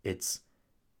 It's,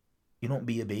 you don't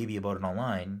be a baby about it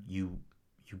online. You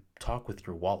talk with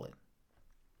your wallet.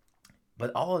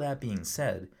 But all of that being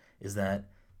said is that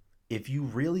if you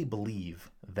really believe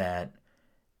that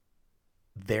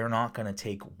they're not going to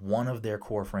take one of their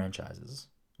core franchises,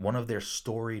 one of their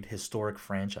storied historic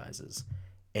franchises,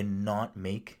 and not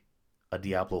make a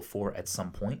Diablo 4 at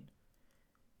some point,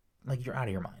 like, you're out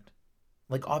of your mind.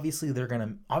 Like, obviously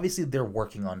they're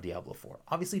working on Diablo 4.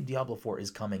 Obviously Diablo 4 is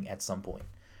coming at some point.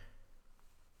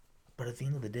 But at the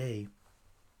end of the day,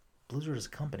 Blizzard is a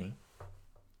company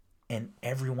and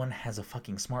everyone has a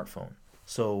fucking smartphone.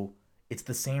 So it's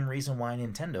the same reason why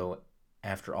Nintendo,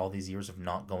 after all these years of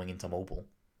not going into mobile,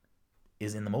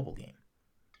 is in the mobile game.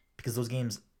 Because those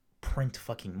games print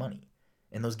fucking money.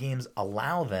 And those games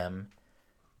allow them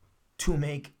to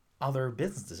make other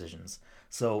business decisions.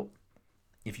 So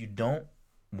if you don't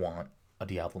want a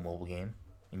Diablo mobile game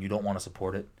and you don't want to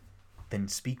support it, then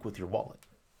speak with your wallet.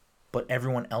 But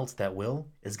everyone else that will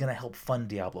is going to help fund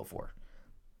Diablo 4.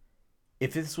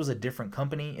 If this was a different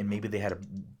company and maybe they had a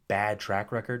bad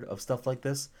track record of stuff like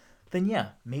this, then yeah,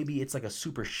 maybe it's like a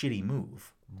super shitty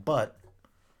move. But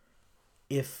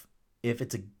if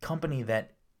it's a company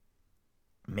that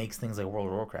makes things like World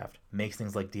of Warcraft, makes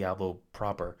things like Diablo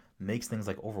proper, makes things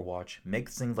like Overwatch,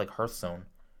 makes things like Hearthstone,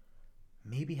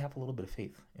 maybe have a little bit of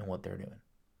faith in what they're doing.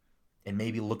 And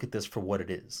maybe look at this for what it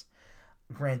is.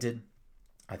 Granted,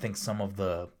 I think some of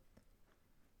the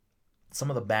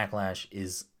backlash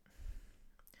is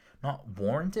not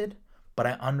warranted, but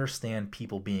I understand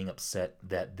people being upset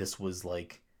that this was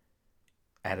like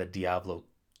at a Diablo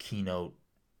keynote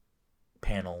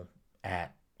panel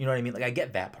at, you know what I mean? Like, I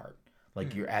get that part.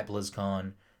 Like, you're at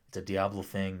BlizzCon, it's a Diablo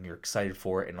thing, you're excited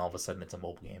for it, and all of a sudden it's a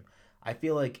mobile game. I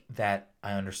feel like that,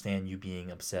 I understand you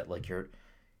being upset. Like,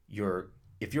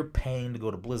 if you're paying to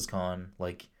go to BlizzCon,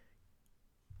 like,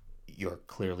 you're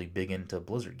clearly big into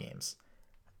Blizzard games.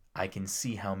 I can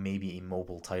see how maybe a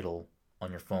mobile title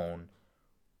on your phone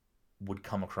would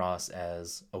come across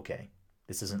as, okay,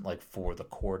 this isn't like for the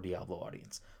core Diablo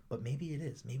audience. But maybe it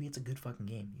is. Maybe it's a good fucking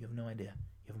game. You have no idea.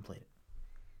 You haven't played it.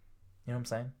 You know what I'm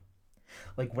saying?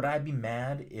 Like, would I be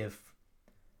mad if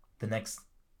the next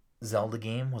Zelda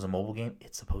game was a mobile game?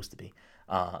 It's supposed to be.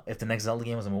 If the next Zelda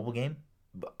game was a mobile game,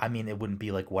 I mean, it wouldn't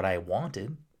be like what I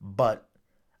wanted, but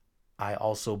I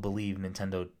also believe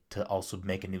Nintendo to also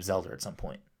make a new Zelda at some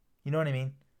point. You know what I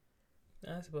mean?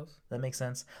 I suppose. That makes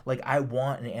sense. Like, I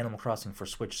want an Animal Crossing for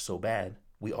Switch so bad.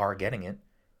 We are getting it.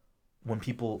 When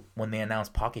they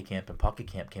announced Pocket Camp and Pocket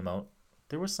Camp came out,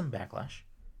 there was some backlash.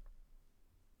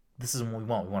 This isn't what we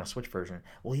want. We want a Switch version.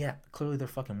 Well, yeah, clearly they're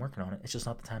fucking working on it. It's just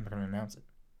not the time they're going to announce it.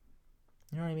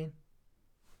 You know what I mean?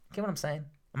 Get what I'm saying?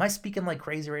 Am I speaking like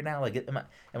crazy right now? Like,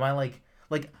 am I like,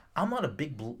 I'm not a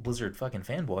big Blizzard fucking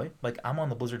fanboy. Like, I'm on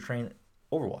the Blizzard train.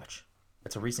 Overwatch.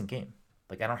 It's a recent game.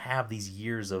 Like, I don't have these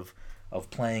years of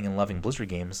playing and loving Blizzard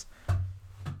games.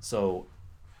 So,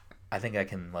 I think I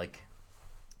can, like,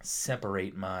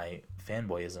 separate my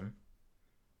fanboyism.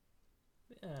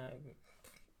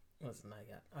 Listen,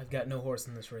 I've got no horse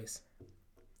in this race.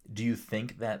 Do you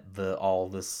think that all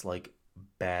this, like,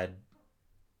 bad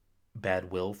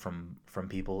will from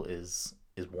people is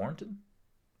warranted?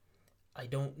 I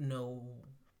don't know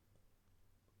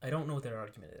what their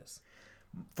argument is.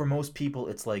 For most people,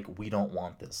 it's like, we don't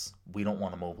want this. We don't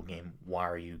want a mobile game. Why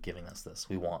are you giving us this?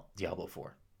 We want Diablo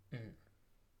 4. Mm-hmm.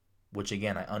 Which,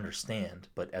 again, I understand,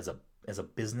 but as a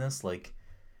business, like,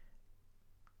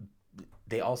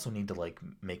 they also need to, like,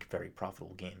 make very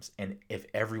profitable games. And if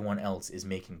everyone else is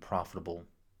making profitable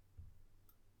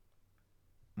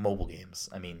mobile games,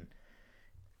 I mean,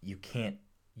 you can't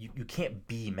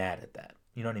be mad at that.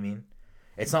 You know what I mean?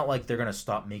 It's not like they're going to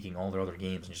stop making all their other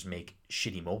games and just make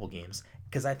shitty mobile games,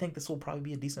 because I think this will probably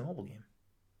be a decent mobile game.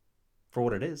 For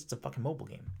what it is, it's a fucking mobile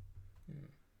game.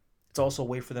 It's also a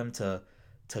way for them to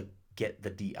get the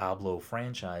Diablo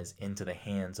franchise into the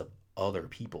hands of other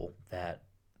people that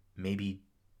maybe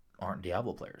aren't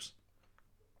Diablo players.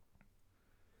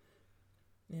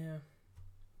 Yeah,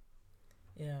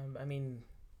 I mean,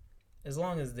 as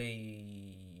long as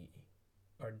they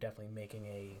are definitely making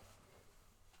a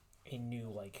new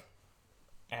like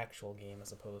actual game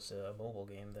as opposed to a mobile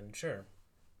game, then sure,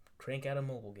 crank out a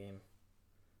mobile game,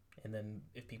 and then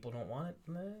if people don't want it,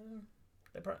 then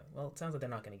they probably, well, it sounds like they're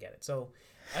not going to get it. So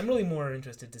I'm really more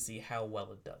interested to see how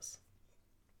well it does.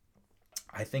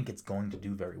 I think it's going to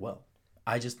do very well.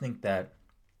 I just think that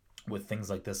with things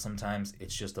like this, sometimes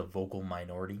it's just a vocal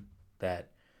minority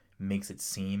that makes it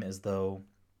seem as though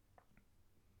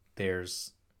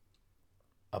there's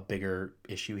a bigger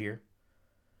issue here.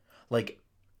 Like,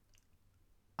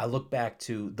 I look back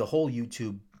to the whole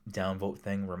YouTube downvote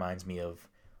thing reminds me of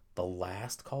the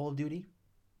last Call of Duty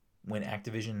when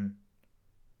Activision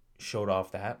showed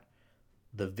off that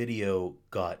the video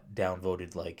got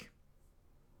downvoted like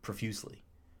profusely.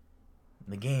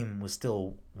 The game was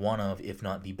still one of, if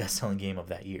not the best-selling game of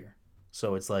that year.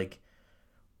 So it's like,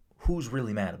 who's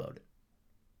really mad about it?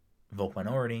 Vote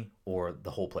minority or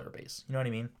the whole player base? You know what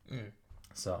I mean? Mm.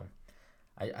 So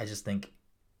I just think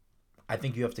I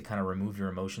think you have to kind of remove your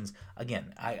emotions.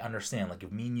 Again, I understand, like,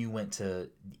 if me and you went to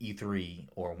E3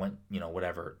 or went,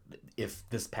 whatever, if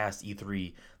this past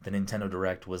E3, the Nintendo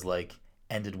Direct was, like,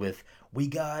 ended with, we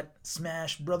got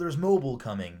Smash Brothers Mobile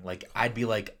coming, like, I'd be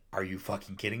like, are you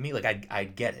fucking kidding me? Like,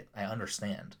 I'd get it. I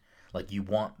understand. Like, you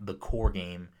want the core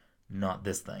game, not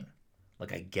this thing.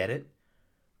 Like, I get it.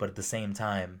 But at the same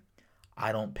time,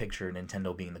 I don't picture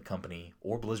Nintendo being the company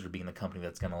or Blizzard being the company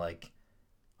that's going to, like,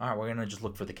 all right, we're going to just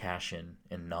look for the cash in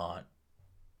and not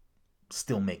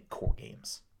still make core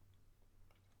games.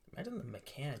 Imagine the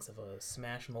mechanics of a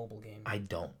Smash mobile game. I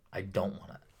don't want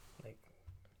to. Like,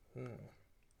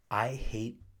 I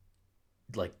hate,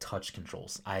 like, touch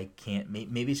controls. I can't.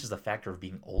 Maybe it's just a factor of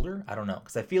being older. I don't know.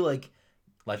 Because I feel like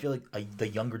the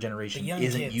younger generation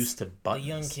isn't used to buttons. The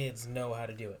young kids know how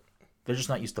to do it. They're just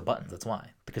not used to buttons. That's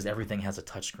why. Because everything has a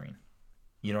touchscreen.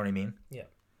 You know what I mean? Yeah.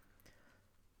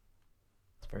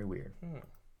 Very weird.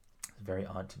 It's very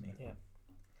odd to me. Yeah.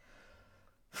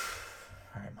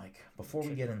 All right, Mike. Before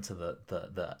we get into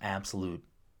the absolute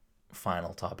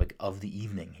final topic of the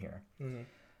evening here,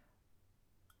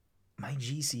 my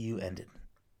GCU ended,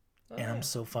 and I'm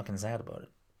so fucking sad about it.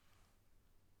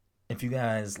 If you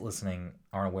guys listening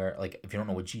aren't aware, like, if you don't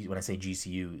know when I say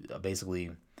GCU, basically,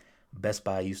 Best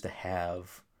Buy used to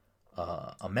have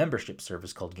a membership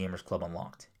service called Gamers Club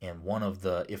Unlocked, and one of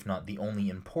the, if not the only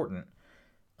important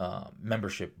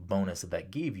membership bonus that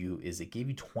gave you is it gave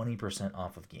you 20%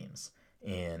 off of games.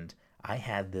 And I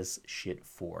had this shit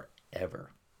forever.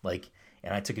 Like,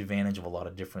 and I took advantage of a lot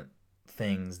of different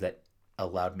things that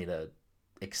allowed me to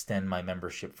extend my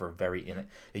membership for it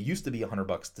used to be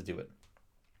 $100 to do it,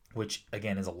 which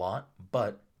again is a lot,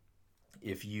 but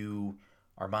if you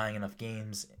are buying enough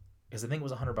games, because I think it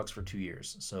was $100 for 2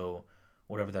 years, so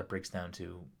whatever that breaks down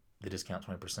to, the discount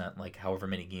 20%, like however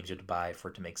many games you have to buy for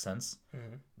it to make sense,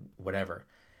 whatever.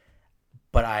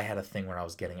 But I had a thing where I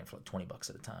was getting it for like $20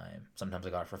 at a time. Sometimes I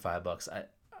got it for $5.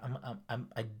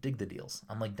 I dig the deals.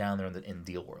 I'm like down there in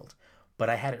deal world.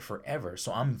 But I had it forever,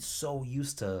 so I'm so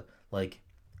used to like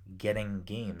getting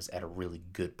games at a really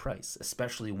good price,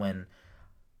 especially when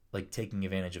like taking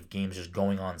advantage of games just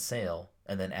going on sale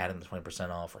and then adding the 20%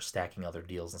 off or stacking other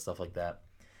deals and stuff like that.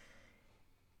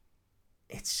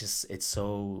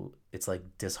 It's like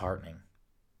disheartening.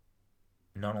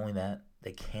 Not only that,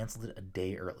 they canceled it a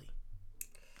day early.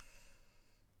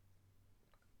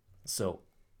 So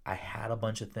I had a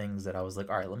bunch of things that I was like,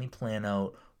 all right, let me plan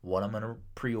out what I'm going to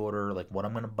pre-order, like what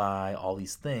I'm going to buy, all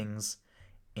these things.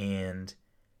 And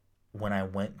when I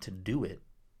went to do it,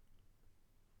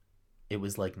 it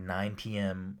was like 9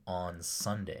 p.m. on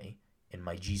Sunday, and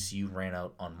my GCU ran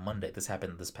out on Monday. This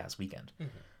happened this past weekend.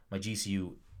 My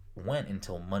GCU went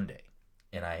until Monday,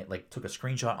 and I like took a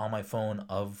screenshot on my phone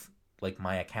of like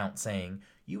my account saying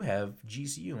you have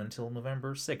GCU until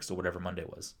November 6th or whatever Monday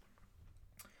was.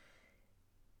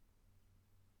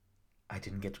 I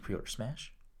didn't get to pre-order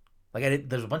Smash. Like,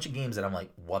 there's a bunch of games that I'm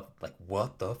like, what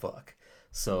the fuck?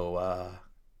 So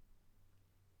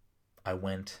I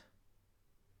went.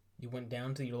 You went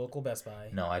down to your local Best Buy.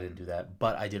 No, I didn't do that,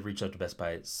 but I did reach out to Best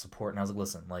Buy support, and I was like,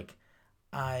 listen, like,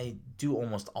 I do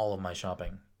almost all of my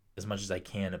shopping as much as I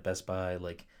can at Best Buy.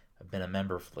 Like, I've been a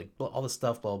member for like all this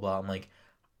stuff, blah, blah. I'm like,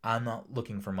 I'm not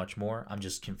looking for much more. I'm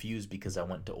just confused because I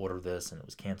went to order this and it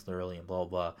was canceled early and blah,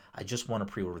 blah. I just want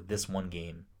to pre-order this one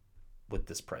game with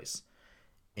this price,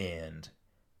 and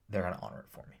they're going to honor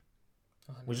it for me,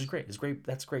 which is great. It's great.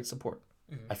 That's great support.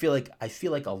 I feel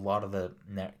like a lot of the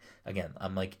again,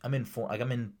 I'm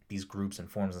in these groups and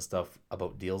forums and stuff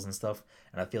about deals and stuff,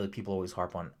 and I feel like people always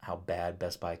harp on how bad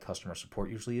Best Buy customer support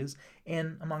usually is.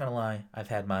 And I'm not gonna lie, I've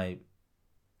had my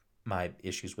my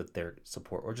issues with their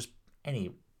support or just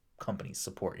any company's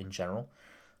support in general.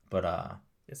 But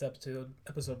this episode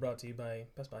brought to you by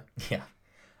Best Buy. Yeah.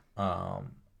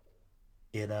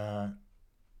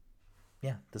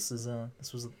 This was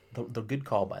the good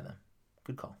call by them.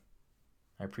 Good call.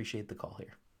 I appreciate the call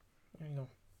here. There you go.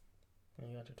 And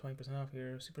you got your 20% off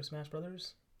your Super Smash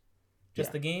Brothers.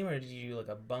 Just the game, or did you do like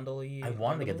a bundle? I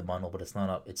wanted to get the bundle, but it's not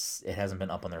up. It hasn't been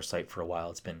up on their site for a while.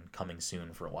 It's been coming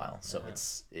soon for a while, so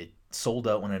it sold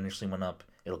out when it initially went up.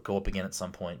 It'll go up again at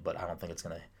some point, but I don't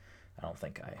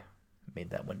think I made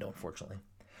that window, unfortunately.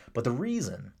 But the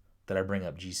reason that I bring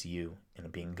up GCU and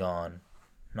it being gone,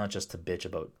 not just to bitch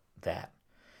about that,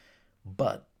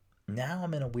 but now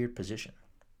I'm in a weird position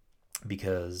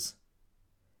because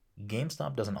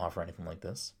GameStop doesn't offer anything like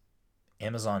this.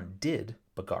 Amazon did,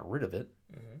 but got rid of it.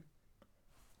 Mm-hmm.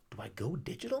 Do I go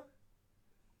digital?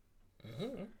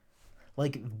 Mm-hmm.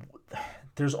 Like,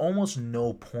 there's almost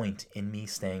no point in me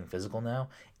staying physical now,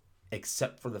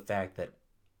 except for the fact that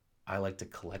I like to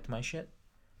collect my shit.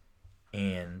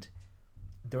 And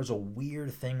there's a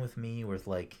weird thing with me where,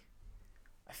 like,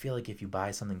 I feel like if you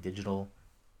buy something digital,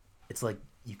 it's like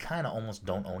you kind of almost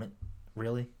don't own it,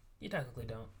 really. You technically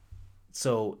don't.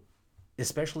 So,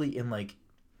 especially in, like,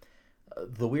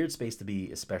 the weird space to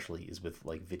be especially is with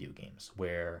like video games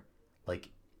where like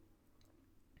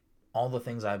all the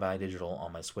things I buy digital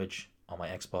on my Switch, on my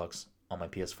Xbox, on my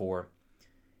PS4,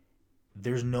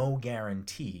 there's no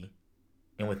guarantee,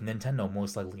 and with Nintendo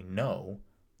most likely no,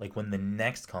 like when the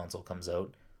next console comes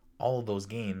out, all of those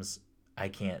games I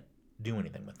can't do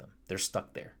anything with them. They're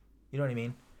stuck there. You know what I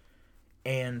mean?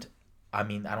 And I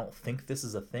mean, I don't think this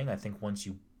is a thing. I think once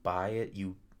you buy it,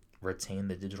 you retain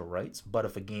the digital rights, but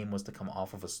if a game was to come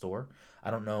off of a store,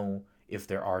 I don't know if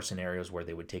there are scenarios where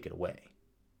they would take it away.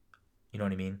 You know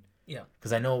what I mean? Yeah.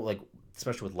 Because I know, like,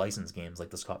 especially with licensed games like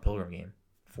the Scott Pilgrim game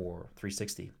for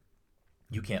 360,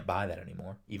 you can't buy that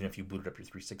anymore, even if you booted up your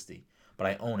 360. But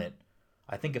I own it.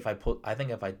 I think if I plugged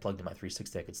in my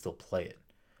 360, I could still play it.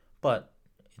 But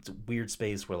it's a weird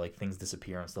space where like things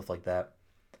disappear and stuff like that.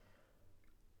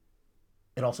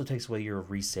 It also takes away your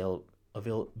resale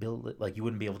availability. Like you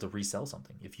wouldn't be able to resell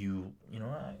something if you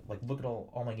like look at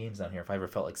all my games down here. If I ever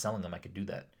felt like selling them, I could do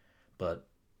that, but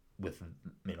with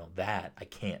that I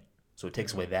can't. So it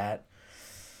takes away that.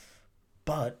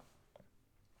 But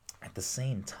at the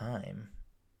same time,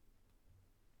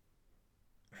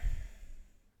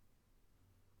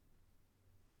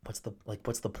 what's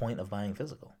the point of buying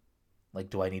physical? Like,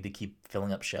 do I need to keep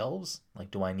filling up shelves?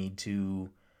 Like, do I need to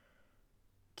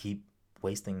keep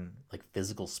wasting like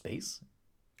physical space,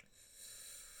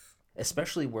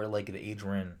 especially where like the age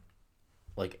we're in,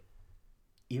 like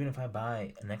even if I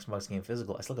buy an Xbox game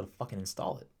physical, I still gotta fucking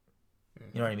install it.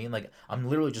 You know what I mean? Like I'm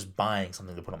literally just buying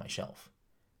something to put on my shelf.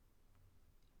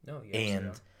 No,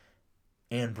 yes,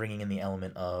 and bringing in the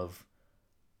element of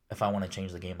if I want to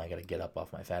change the game, I gotta get up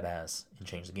off my fat ass and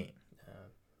change the game.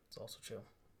 It's also true.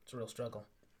 It's a real struggle.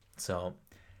 So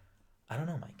I don't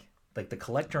know, Mike. Like the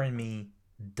collector in me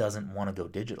doesn't want to go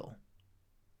digital,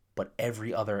 but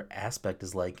every other aspect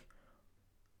is like,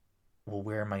 well,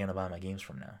 where am I going to buy my games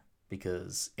from now?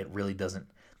 Because it really doesn't.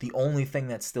 The only thing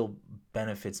that still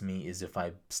benefits me is if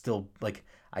I still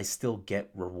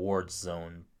get rewards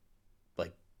zone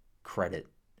like credit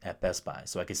at Best Buy,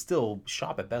 so I could still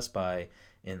shop at Best Buy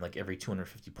in like every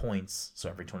 250 points, so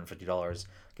every $250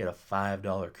 get a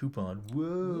 $5 coupon. Whoa.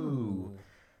 Ooh.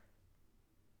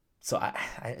 So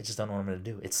I just don't know what I'm going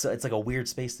to do. It's like a weird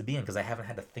space to be in because I haven't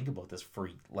had to think about this for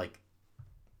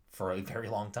a very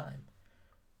long time.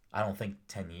 I don't think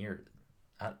 10 years,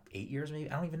 8 years maybe.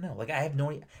 I don't even know. Like I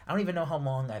don't even know how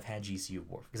long I've had GCU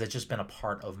for because it's just been a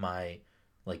part of my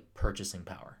like purchasing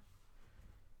power.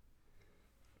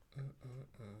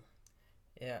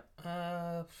 Yeah.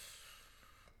 I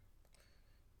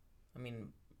mean,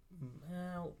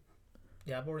 well,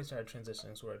 yeah, I've already started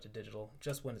transitioning sort of to digital,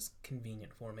 just when it's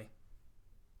convenient for me.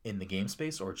 In the game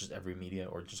space, or just every media,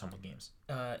 or just some games?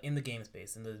 In the game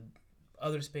space. In the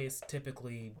other space,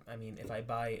 typically, I mean, if I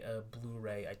buy a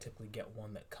Blu-ray, I typically get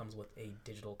one that comes with a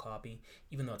digital copy,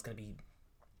 even though it's going to be...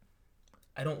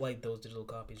 I don't like those digital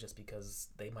copies just because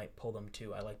they might pull them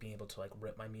too. I like being able to like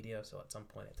rip my media, so at some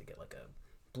point I have to get like a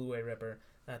Blu-ray ripper.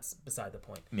 That's beside the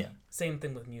point. Yeah. Same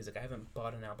thing with music. I haven't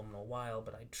bought an album in a while,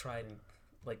 but I tried and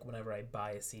like whenever I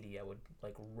buy a CD, I would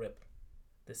like rip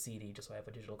the CD just so I have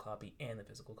a digital copy and the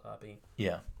physical copy.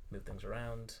 Yeah. Move things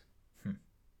around.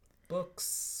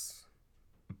 Books.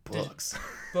 Books.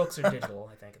 Books are digital,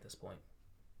 I think, at this point.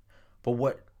 But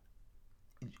what...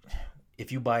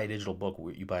 If you buy a digital book,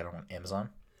 you buy it on Amazon?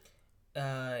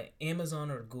 Amazon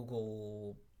or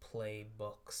Google Play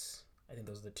Books. I think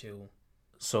those are the two.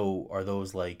 So are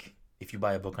those like, if you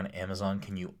buy a book on Amazon,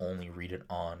 can you only read it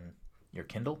on your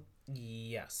Kindle?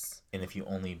 Yes. And if you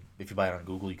buy it on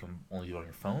Google, you can only do it on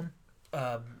your phone?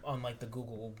 On like the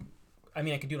Google, I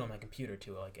mean, I can do it on my computer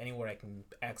too. Like anywhere I can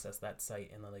access that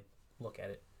site and then like look at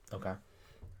it. Okay.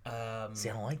 See,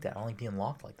 I don't like that. I don't like being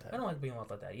locked like that. I don't like being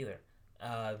locked like that either.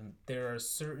 There are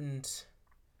certain.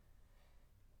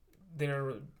 I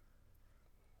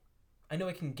know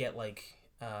I can get like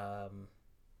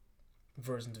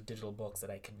versions of digital books that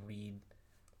I can read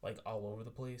like all over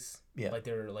the place. Yeah. Like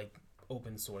they're like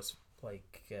open source,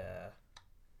 like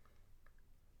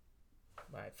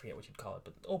I forget what you'd call it,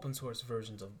 but open source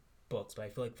versions of books. But I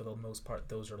feel like for the most part,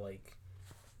 those are like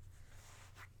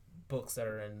books that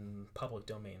are in public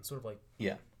domain, sort of like,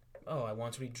 yeah, oh, I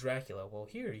want to read Dracula. Well,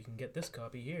 here you can get this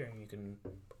copy here, and you can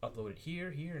upload it here,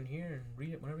 and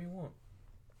read it whenever you want.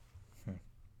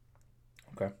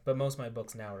 Okay. But most of my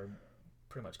books now are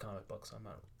pretty much comic books, so I'm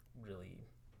not really.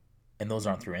 And those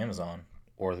aren't through Amazon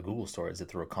or the Google Store. Is it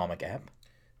through a comic app?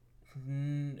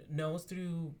 No, it's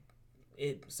through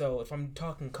it. So if I'm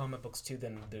talking comic books too,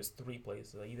 then there's 3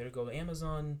 places. I either go to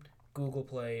Amazon, Google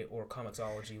Play, or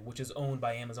Comixology, which is owned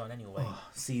by Amazon anyway. Oh,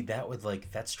 see, that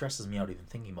stresses me out even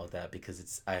thinking about that,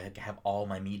 because I have all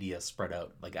my media spread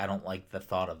out. Like, I don't like the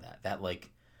thought of that. That like,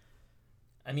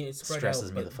 I mean, it's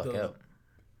stresses me the fuck out.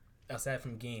 Aside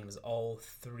from games, all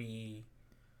 3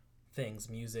 things,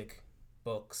 music,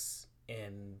 books,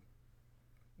 and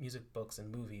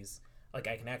movies, like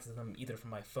I can access them either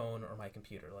from my phone or my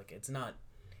computer. Like it's in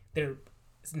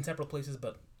separate places,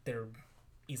 but they're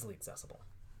easily accessible.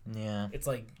 Yeah. It's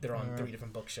like they're on 3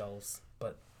 different bookshelves,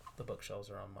 but the bookshelves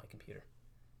are on my computer.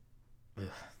 Ugh,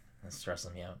 that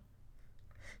stresses me out.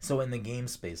 So in the game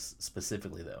space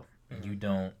specifically, though, you're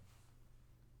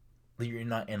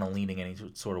not leaning any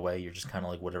sort of way. You're just kind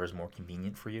of like whatever's more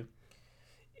convenient for you.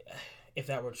 If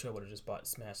that were true, I would have just bought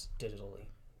Smash digitally.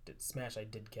 Smash, I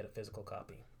did get a physical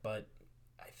copy, but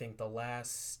I think the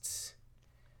last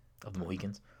of the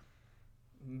Mohicans,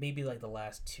 maybe like the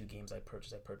last 2 games I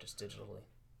purchased digitally.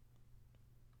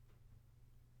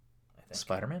 I think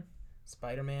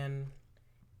Spider-Man,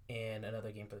 and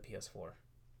another game for the PS4.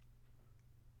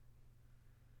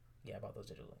 Yeah, I bought those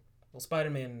digitally. Well,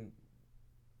 Spider-Man,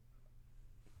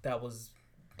 that was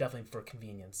definitely for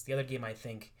convenience. The other game, I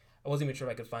think, I wasn't even sure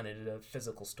if I could find it at a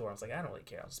physical store. I was like, I don't really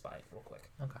care. I'll just buy it real quick.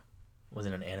 Okay. Was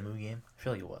it an anime game? I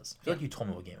feel like it was. I feel like you told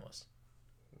me what game it was.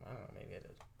 I don't know. Maybe I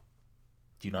did.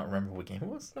 Do you not remember what game it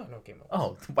was? No game it was.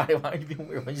 Oh, why are you being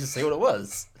weird? Why did you just say what it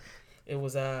was? It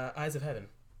was Eyes of Heaven.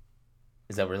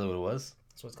 Is that really what it was?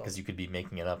 That's what it's called. Because you could be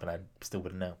making it up and I still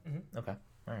wouldn't know. Mm-hmm. Okay.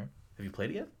 All right. Have you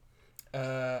played it yet?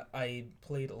 I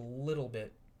played a little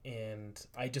bit, and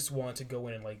I just wanted to go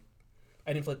in and like,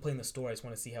 I didn't feel like playing the story. I just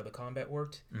want to see how the combat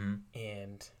worked,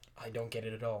 and I don't get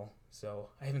it at all. So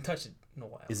I haven't touched it in a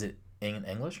while. Is it in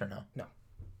English or no? No.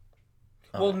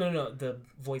 Oh. Well, no. The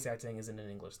voice acting isn't in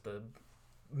English. The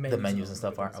menus and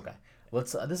stuff are okay.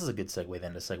 Let's. This is a good segue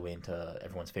then to segue into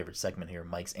everyone's favorite segment here,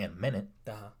 Mike's and Minute.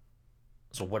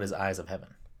 So what is Eyes of Heaven?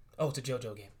 Oh, it's a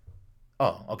JoJo game.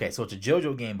 Oh, okay. So it's a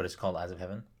JoJo game, but it's called Eyes of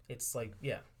Heaven. It's like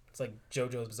it's like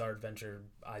JoJo's Bizarre Adventure,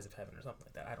 Eyes of Heaven, or something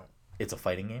like that. I don't. It's a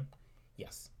fighting game.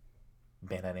 Yes.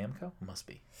 Bandai Namco? Must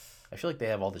be. I feel like they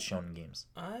have all the shonen games.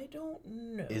 I don't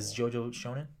know. Is JoJo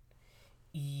shonen?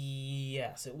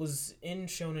 Yes, it was in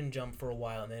Shonen Jump for a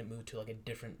while, and then it moved to like a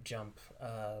different Jump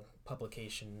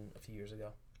publication a few years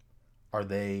ago. Do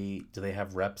they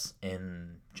have reps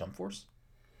in Jump Force?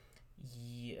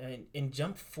 Yeah, in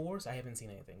Jump Force, I haven't seen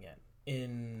anything yet.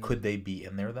 Could they be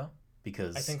in there though?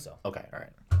 Because I think so. Okay, all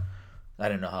right. I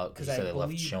didn't know how, because you said they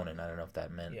left shonen. I don't know if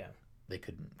that meant they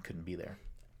couldn't be there.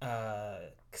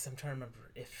 Because I'm trying to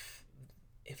remember if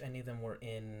any of them were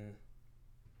in.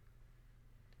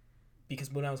 Because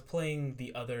when I was playing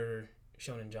the other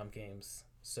Shonen Jump games,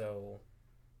 so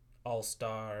All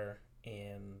Star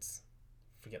and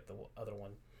forget the other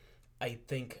one, I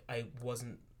think I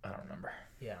wasn't. I don't remember.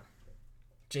 Yeah,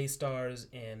 J-Stars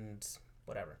and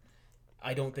whatever.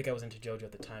 I don't think I was into JoJo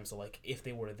at the time, so like if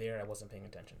they were there, I wasn't paying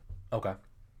attention. Okay.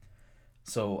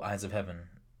 So Eyes of Heaven.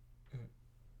 Mm-hmm.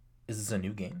 Is this a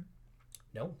new game?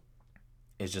 No.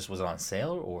 Was it on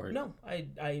sale or? No,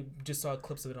 I just saw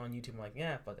clips of it on YouTube. I'm like,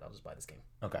 yeah, fuck it, I'll just buy this game.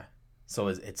 Okay. So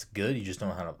it's good. You just don't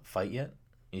know how to fight yet.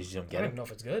 You just don't get it. I don't even know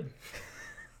if it's good.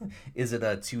 Is it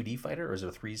a 2D fighter or is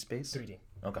it a 3D space? 3D.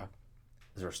 Okay.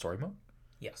 Is there a story mode?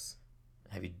 Yes.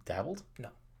 Have you dabbled? No.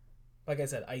 Like I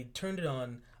said, I turned it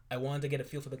on. I wanted to get a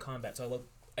feel for the combat, so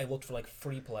I looked for like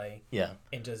free play. Yeah.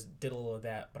 And just did a little of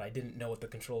that, but I didn't know what the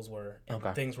controls were, and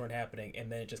things weren't happening,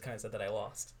 and then it just kind of said that I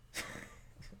lost.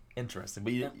 Interesting.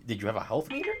 But did you have a health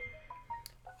meter?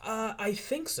 I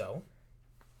think so.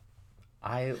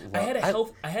 I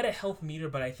had a health meter,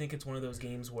 but I think it's one of those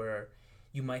games where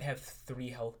you might have 3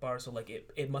 health bars, so like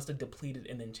it must have depleted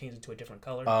and then changed it to a different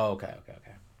color. Oh, okay.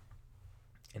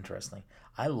 Interesting.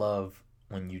 I love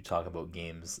when you talk about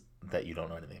games that you don't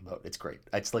know anything about. It's great.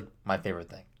 It's like my favorite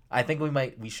thing. I think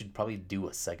we should probably do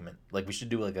a segment. Like we should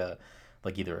do like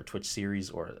either a Twitch series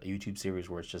or a YouTube series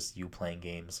where it's just you playing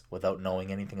games without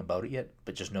knowing anything about it yet,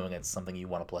 but just knowing it's something you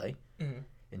want to play, and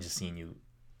just seeing you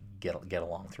get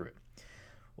along through it.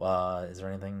 Is there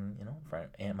anything for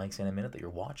Aunt Mike's in a minute that you're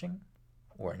watching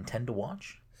or intend to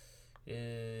watch? No.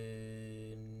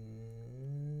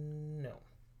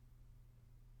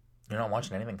 You're not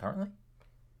watching anything currently?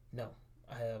 No,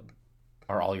 I have.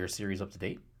 Are all your series up to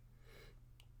date?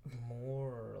 More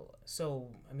or less. So,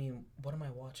 I mean, what am I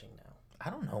watching now? I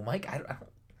don't know, Mike. I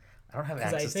don't have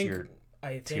access to your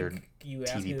you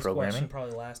asked TV me this programming question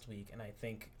probably last week, and I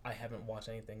think I haven't watched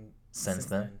anything since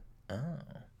then. Oh,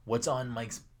 what's on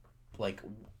Mike's? Like,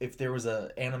 if there was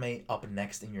a anime up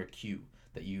next in your queue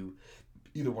that you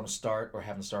either want to start or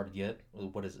haven't started yet,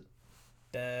 what is it?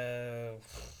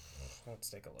 Let's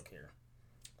take a look here.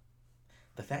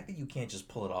 The fact that you can't just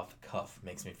pull it off the cuff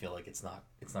makes me feel like it's not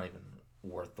even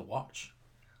worth the watch.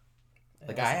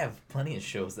 Like, I have plenty of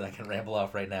shows that I can ramble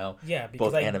off right now. Yeah,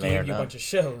 because I gave you a bunch of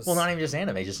shows. Well, not even just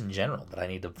anime, just in general, that I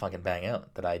need to fucking bang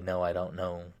out. That I know I don't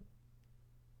know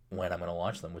when I'm going to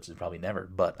watch them, which is probably never,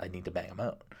 but I need to bang them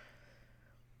out.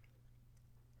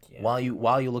 Yeah.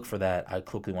 While you look for that, I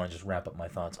quickly want to just wrap up my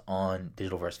thoughts on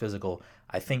digital versus physical.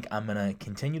 I think I'm going to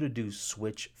continue to do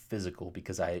Switch physical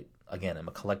because I'm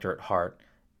a collector at heart,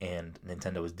 and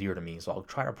Nintendo is dear to me, so I'll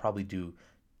try to probably do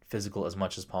physical as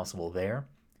much as possible there.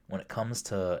 When it comes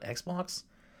to Xbox,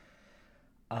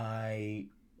 I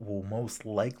will most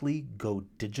likely go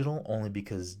digital only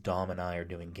because Dom and I are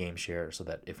doing game share so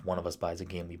that if one of us buys a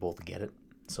game, we both get it.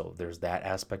 So there's that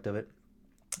aspect of it.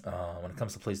 When it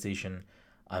comes to PlayStation,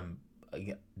 I'm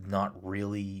not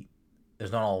really...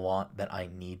 There's not a lot that I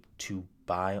need to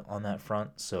buy on that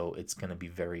front, so it's going to be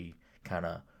very kind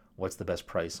of what's the best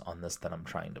price on this that I'm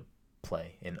trying to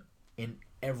play. In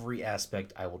every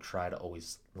aspect, I will try to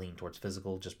always lean towards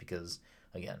physical just because,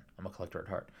 again, I'm a collector at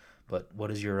heart. But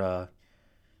what is your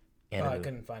anime? I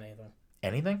couldn't find anything.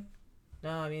 Anything?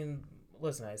 No, I mean,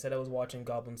 listen, I said I was watching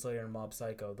Goblin Slayer and Mob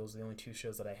Psycho. Those are the only 2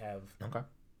 shows that I have. Okay,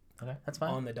 that's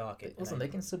fine. On the docket. Listen, they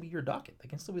can still be your docket. They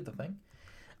can still be the thing.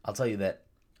 I'll tell you that.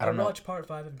 I'll watch part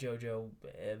 5 of JoJo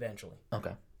eventually.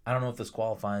 Okay. I don't know if this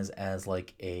qualifies as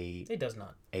like a... It does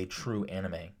not. A true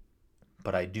anime.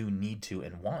 But I do need to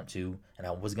and want to, and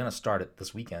I was going to start it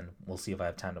this weekend. We'll see if I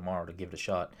have time tomorrow to give it a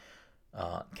shot.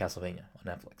 Castlevania on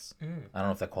Netflix. I don't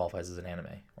know if that qualifies as an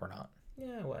anime or not.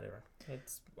 Yeah, whatever.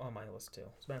 It's on my list too.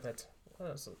 As a matter of fact,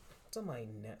 what's on my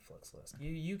Netflix list?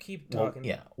 You keep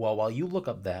talking. Well, while you look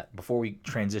up that, before we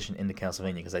transition into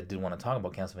Castlevania, because I did want to talk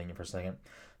about Castlevania for a second,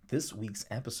 this week's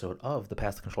episode of the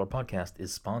Pass the Controller podcast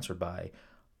is sponsored by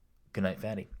Goodnight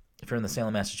Fatty. If you're in the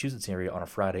Salem, Massachusetts area on a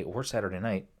Friday or Saturday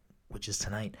night, which is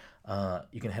tonight,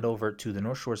 you can head over to the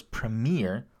North Shore's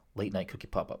premier late night cookie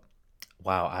pop-up.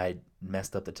 Wow, I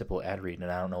messed up the typical ad read, and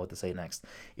I don't know what to say next.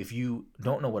 If you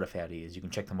don't know what a fatty is, you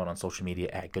can check them out on social media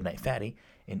at Goodnight Fatty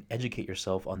and educate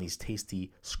yourself on these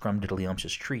tasty,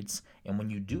 scrumdiddlyumptious treats. And when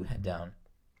you do head down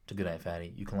to Goodnight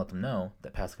Fatty, you can let them know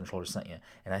that Pass the Controller sent you.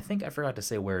 And I think I forgot to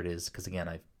say where it is, because again,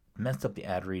 I messed up the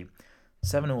ad read.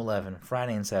 7 to 11,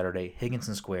 Friday and Saturday,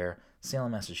 Higginson Square,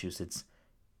 Salem, Massachusetts.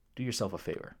 Do yourself a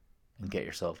favor and get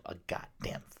yourself a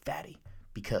goddamn fatty,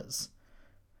 because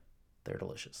they're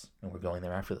delicious. And we're going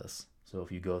there after this. So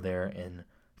if you go there, and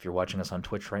if you're watching us on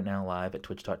Twitch right now, live at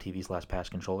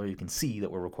twitch.tv/PassController, you can see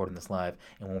that we're recording this live.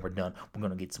 And when we're done, we're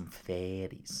going to get some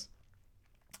fatties.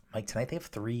 Mike, tonight they have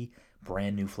 3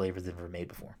 brand new flavors they've never made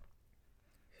before.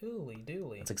 Hooly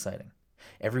dooly. That's exciting.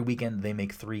 Every weekend they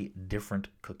make 3 different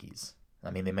cookies.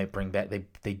 I mean, they might bring back,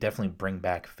 they definitely bring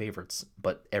back favorites,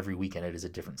 but every weekend it is a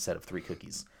different set of 3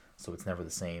 cookies. So it's never the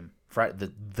same.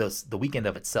 The weekend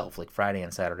of itself, like Friday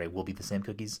and Saturday, will be the same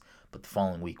cookies, but the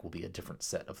following week will be a different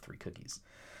set of 3 cookies.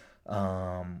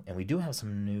 And we do have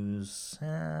some news.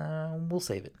 We'll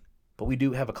save it. But we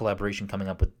do have a collaboration coming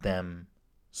up with them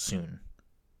soon,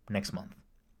 next month.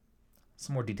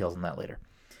 Some more details on that later.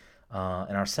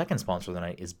 And our second sponsor of the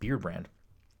night is Beard Brand.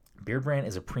 Beard Brand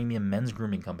is a premium men's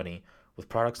grooming company with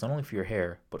products not only for your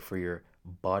hair, but for your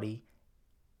body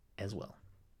as well.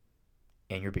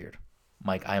 And your beard.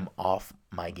 Mike, I am off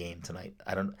my game tonight.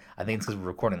 I think it's because we're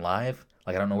recording live.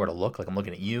 Like, I don't know where to look. Like, I'm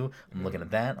looking at you. I'm looking at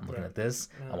that. I'm looking at this.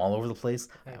 I'm all over the place.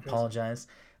 I apologize.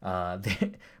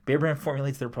 Bear Brand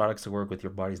formulates their products to work with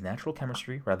your body's natural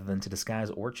chemistry rather than to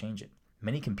disguise or change it.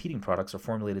 Many competing products are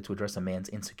formulated to address a man's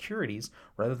insecurities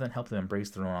rather than help them embrace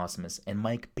their own awesomeness. And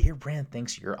Mike, Bear Brand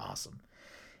thinks you're awesome.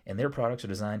 And their products are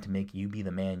designed to make you be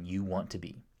the man you want to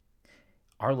be.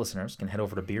 Our listeners can head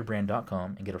over to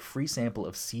beerbrand.com and get a free sample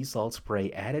of sea salt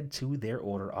spray added to their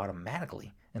order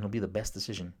automatically. And it'll be the best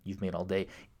decision you've made all day.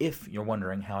 If you're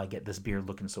wondering how I get this beard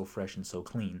looking so fresh and so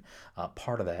clean,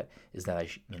 part of that is that I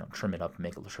trim it up and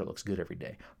make sure it looks good every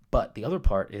day. But the other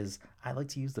part is I like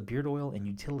to use the beard oil and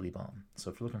utility balm.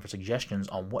 So if you're looking for suggestions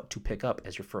on what to pick up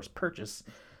as your first purchase,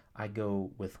 I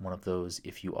go with one of those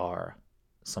if you are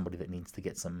somebody that needs to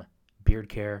get some beard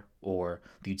care, or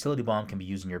the utility balm can be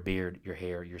used in your beard, your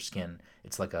hair, your skin.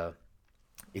 It's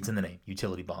in the name,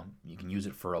 utility balm. You can use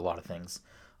it for a lot of things.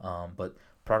 But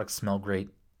products smell great.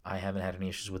 I haven't had any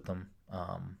issues with them.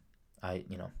 I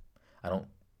don't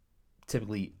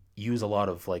typically use a lot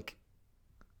of like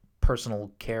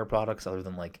personal care products other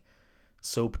than like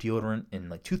soap, deodorant, and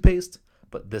like toothpaste.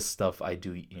 But this stuff I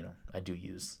do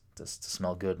use to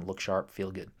smell good and look sharp,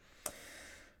 feel good.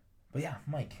 But yeah,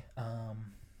 Mike, I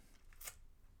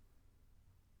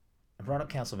brought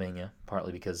up Castlevania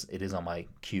partly because it is on my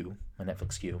queue, my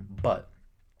Netflix queue, but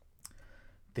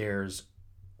there's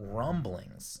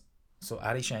rumblings. So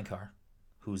Adi Shankar,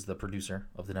 who's the producer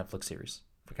of the Netflix series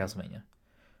for Castlevania,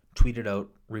 tweeted out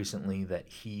recently that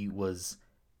he was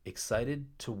excited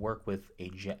to work with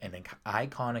an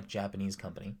iconic Japanese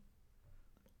company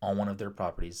on one of their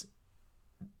properties,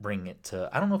 bringing it to,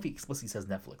 I don't know if he explicitly says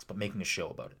Netflix, but making a show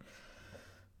about it.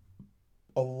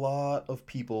 A lot of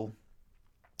people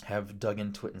have dug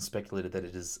into it and speculated that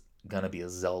it is going to be a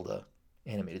Zelda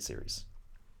animated series.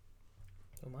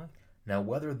 Oh my. Now,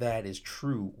 whether that is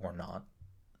true or not,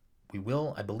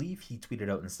 I believe he tweeted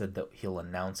out and said that he'll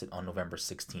announce it on November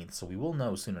 16th, so we will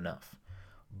know soon enough.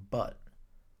 But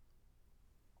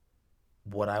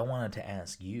what I wanted to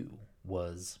ask you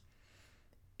was,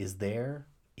 is there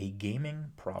a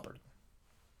gaming property,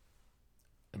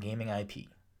 a gaming IP,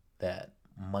 that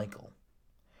Michael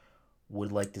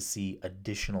would like to see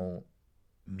additional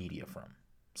media from?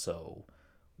 So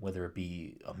whether it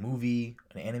be a movie,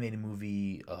 an animated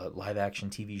movie, a live-action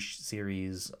TV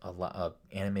series, a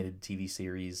animated TV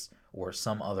series, or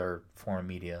some other form of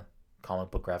media, comic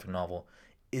book, graphic novel,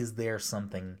 is there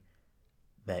something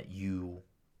that you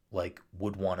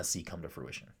would want to see come to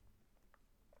fruition?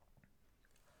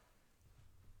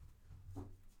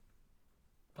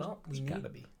 Well, we need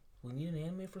an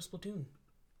anime for Splatoon.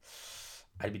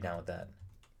 I'd be down with that.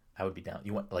 I would be down.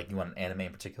 You want an anime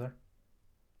in particular?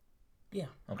 Yeah.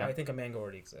 Okay. I think a manga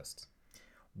already exists.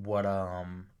 What yeah,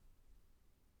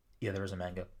 there is a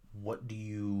manga. What do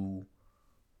you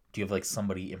have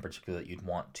somebody in particular that you'd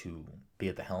want to be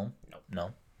at the helm?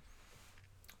 No.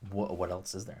 What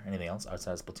else is there? Anything else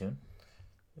outside of Splatoon?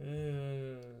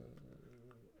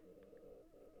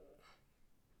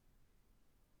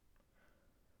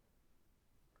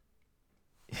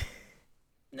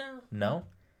 No?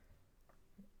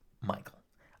 Michael.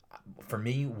 For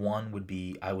me, one would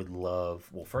be I would love,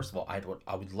 well, first of all,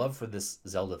 I would love for this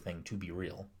Zelda thing to be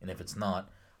real. And if it's not,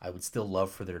 I would still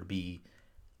love for there to be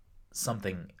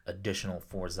something additional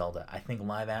for Zelda. I think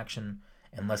live action,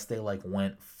 unless they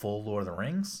went full Lord of the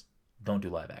Rings, don't do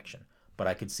live action. But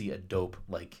I could see a dope,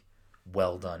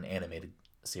 well done animated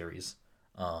series.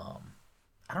 I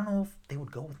don't know if they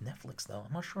would go with Netflix though.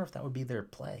 I'm not sure if that would be their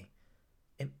play.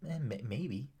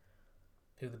 Maybe.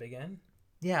 Who, the big N?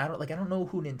 Yeah, I don't know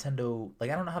who Nintendo, I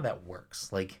don't know how that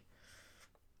works. I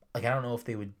don't know if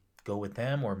they would go with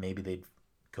them or maybe they'd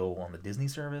go on the Disney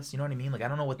service. You know what I mean? I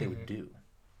don't know what they would do.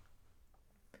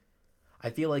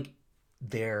 I feel like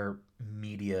their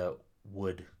media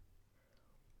would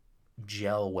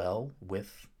gel well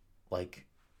with a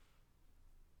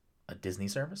Disney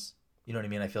service. You know what I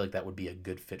mean? I feel like that would be a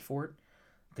good fit for it,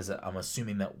 because I'm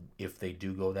assuming that if they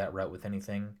do go that route with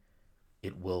anything,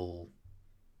 it will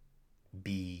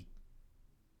be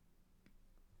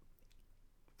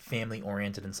family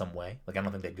oriented in some way. I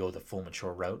don't think they'd go the full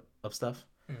mature route of stuff.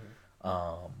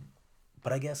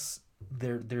 But I guess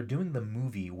they're doing the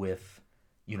movie with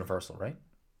Universal, right?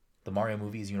 The Mario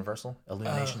movie is Universal.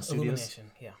 Illumination Studios.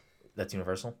 Illumination, yeah. That's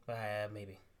Universal.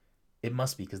 Maybe. It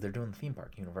must be, because they're doing the theme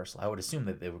park Universal. I would assume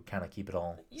that they would kind of keep it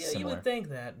all similar. You would think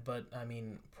that, but I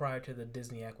mean, prior to the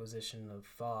Disney acquisition of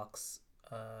Fox,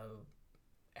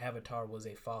 Avatar was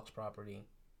a Fox property,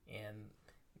 and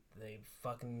they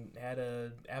fucking had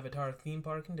a Avatar theme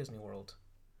park in Disney World.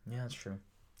 Yeah, that's true.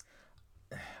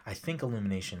 I think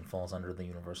Illumination falls under the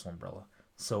Universal umbrella.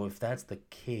 So if that's the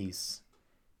case,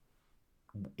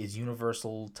 is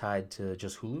Universal tied to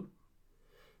just Hulu?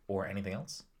 or anything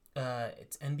else?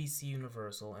 It's NBC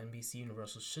Universal. NBC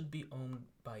Universal should be owned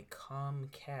by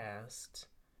Comcast.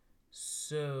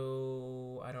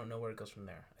 So I don't know where it goes from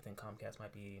there. I think Comcast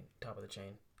might be top of the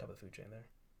chain, top of the food chain there.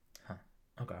 Huh.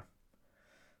 Okay.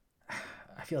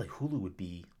 I feel like Hulu would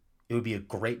be a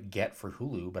great get for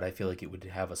Hulu, but I feel like it would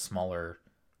have a smaller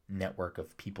network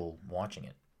of people watching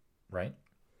it, right?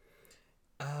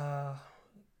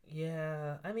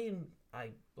 Yeah. I mean,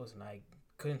 I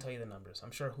couldn't tell you the numbers.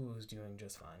 I'm sure Hulu's doing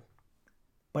just fine.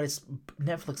 But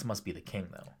Netflix must be the king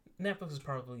though. Netflix is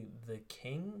probably the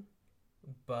king,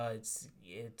 but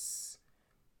it's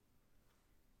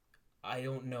I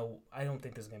don't know. I don't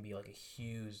think there's gonna be like a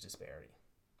huge disparity,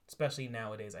 especially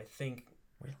nowadays. I think.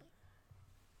 Really?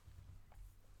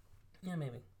 Yeah,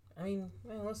 maybe. I mean,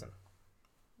 well, listen.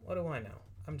 What do I know?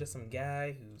 I'm just some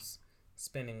guy who's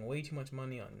spending way too much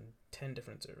money on 10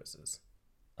 different services.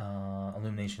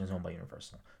 Illumination is owned by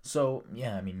Universal, so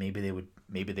yeah. I mean, maybe they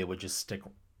would just stick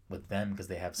with them because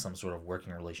they have some sort of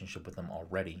working relationship with them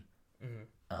already. Mm-hmm.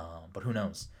 But who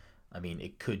knows? I mean,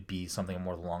 it could be something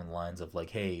more along the lines of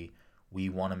like, hey, we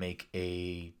want to make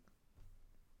a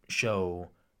show.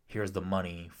 Here's the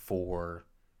money for,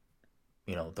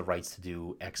 the rights to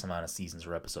do X amount of seasons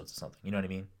or episodes or something. You know what I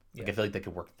mean? Yeah. Like, I feel like they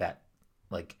could work that,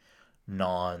 like,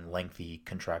 non-lengthy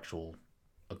contractual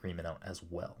agreement out as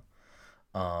well.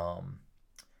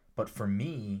 But for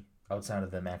me, outside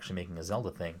of them actually making a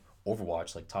Zelda thing,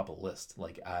 Overwatch, like, top of the list.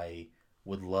 Like, I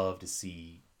would love to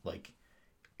see, like,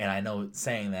 and I know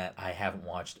saying that I haven't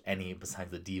watched any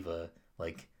besides the Diva,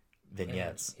 like,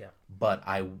 vignettes. Yeah. But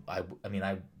I mean,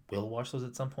 I will watch those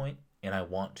at some point, and I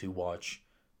want to watch,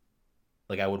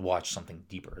 like, I would watch something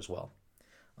deeper as well.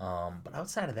 But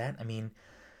outside of that, I mean,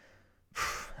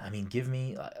 give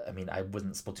me.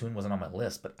 Splatoon wasn't on my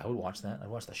list, but I would watch that. I'd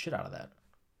watch the shit out of that.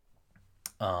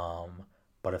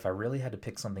 But if I really had to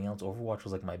pick something else, Overwatch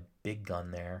was like my big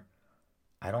gun there.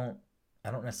 I don't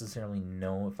necessarily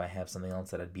know if I have something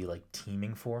else that I'd be like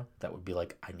teaming for. That would be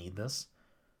like, I need this.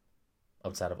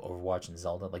 Outside of Overwatch and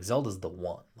Zelda, like Zelda's the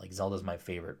one. Like Zelda's my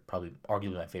favorite, probably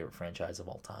arguably my favorite franchise of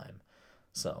all time.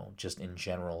 So just in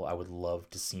general, I would love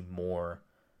to see more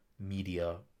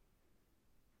media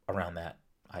around that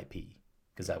IP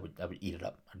because I would eat it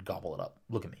up. I'd gobble it up.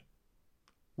 Look at me.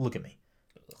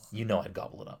 You know I'd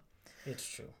gobble it up. It's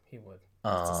true. He would.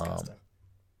 It's disgusting.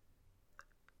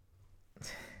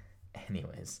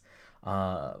 Anyways,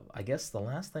 I guess the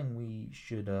last thing we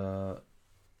should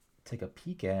take a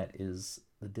peek at is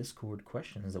the Discord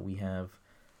questions that we have,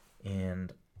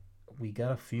 and we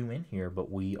got a few in here,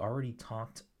 but we already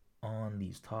talked on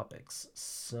these topics,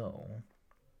 so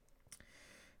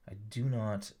I do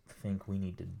not think we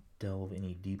need to delve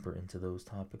any deeper into those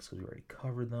topics because we already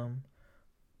covered them.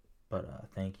 But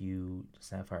thank you to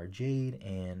Sapphire Jade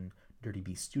and Dirty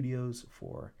Beast Studios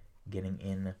for getting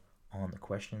in on the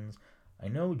questions. I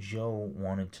know Joe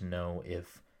wanted to know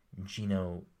if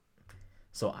Gino.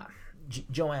 So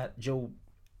Joe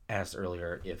asked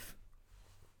earlier if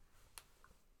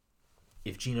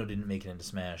Gino didn't make it into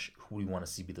Smash, who we want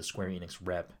to see be the Square Enix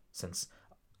rep, since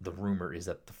the rumor is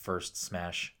that the first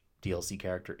Smash DLC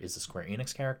character is a Square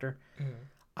Enix character. Mm-hmm.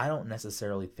 I don't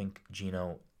necessarily think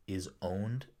Gino is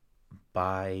owned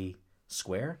by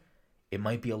Square. It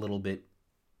might be a little bit.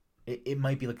 It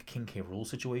might be like a King K. Rool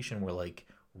situation where like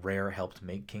Rare helped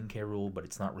make King K. Rool, but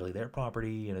it's not really their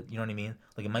property, and you know what I mean.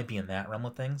 Like it might be in that realm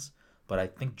of things. But I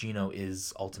think Gino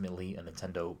is ultimately a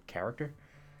Nintendo character.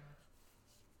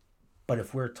 But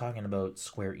if we're talking about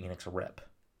Square Enix rep,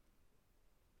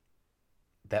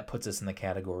 that puts us in the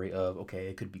category of, okay,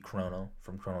 it could be Chrono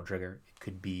from Chrono Trigger. It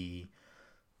could be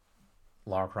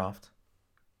Lara Croft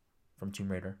from Tomb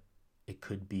Raider. It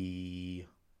could be...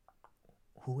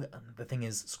 The thing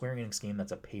is, Square Enix game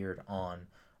that's appeared on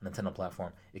a Nintendo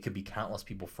platform. It could be countless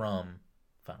people from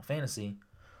Final Fantasy,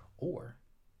 or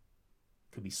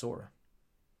it could be Sora.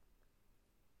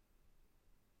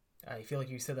 I feel like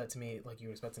you said that to me like you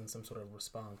were expecting some sort of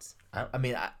response.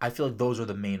 I feel like those are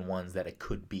the main ones that it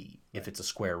could be if it's a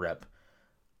Square rep.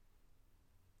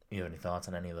 You have any thoughts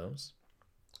on any of those?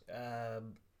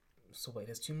 So wait,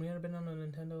 has Tomb Raider been on a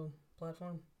Nintendo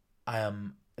platform?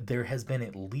 There has been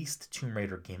at least Tomb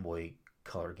Raider Game Boy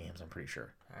Color games, I'm pretty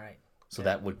sure. All right. So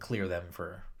that would clear them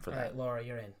for that. All right, Laura,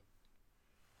 you're in.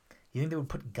 You think they would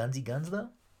put gunsy guns though?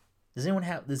 Does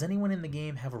anyone in the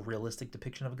game have a realistic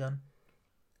depiction of a gun?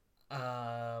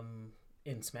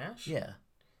 In Smash? Yeah.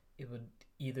 It would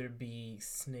either be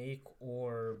Snake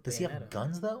or Bayonetta. Does he have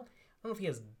guns though? I don't know if he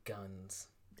has guns.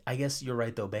 I guess you're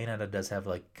right though. Bayonetta does have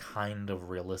like kind of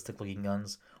realistic looking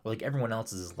guns, or like everyone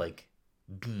else's is like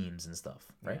beams and stuff,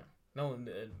 right? Yeah. No,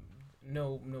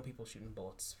 no people shooting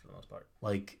bullets for the most part.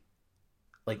 Like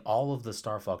all of the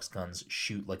Star Fox guns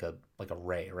shoot like a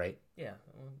ray, right? Yeah.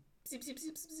 Zip, zip,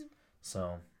 zip, zip, zip.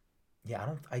 So,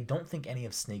 yeah, I don't think any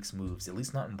of Snake's moves, at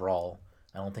least not in Brawl,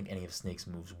 I don't think any of Snake's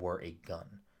moves were a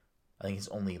gun. I think his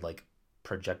only like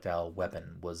projectile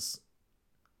weapon was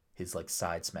his like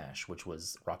side smash, which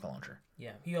was rocket launcher.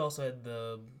 Yeah, he also had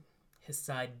his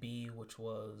side B, which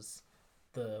was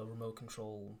the remote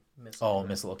control missile. Oh,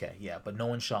 missile, okay, yeah, but no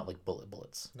one shot like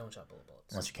bullets. No one shot bullets.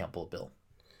 Unless you count Bullet Bill.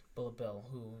 Bullet Bill,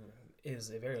 who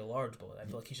is a very large bullet. I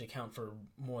feel like he should count for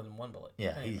more than one bullet.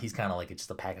 Yeah, he's kind of like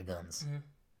just a pack of guns. Mm-hmm.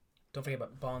 Don't forget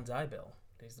about Bonsai Bill.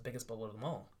 He's the biggest bullet of them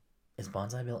all. Is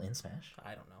Bonsai Bill in Smash? I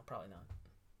don't know. Probably not.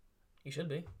 He should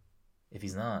be. If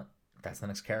he's not, that's the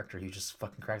next character. You just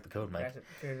fucking cracked the code, Mike.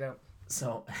 Figured it out.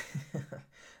 So,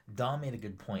 Dom made a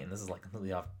good point, and this is like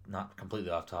not completely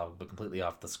off topic, but completely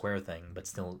off the Square thing, but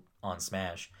still on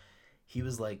Smash. He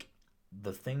was like,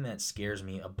 the thing that scares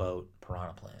me about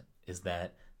Piranha Plant is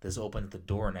that this opens the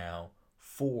door now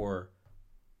for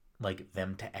like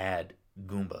them to add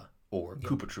Goomba or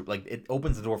Koopa Troop. Like, it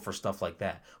opens the door for stuff like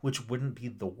that, which wouldn't be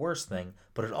the worst thing,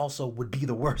 but it also would be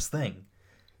the worst thing.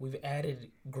 We've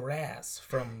added grass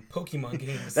from Pokemon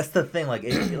games. That's the thing. Like,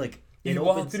 you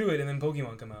walk through it and then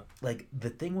Pokemon come out. Like,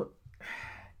 the thing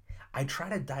I try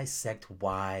to dissect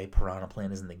why Piranha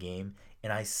Plant is in the game,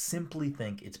 and I simply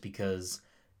think it's because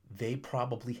they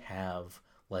probably have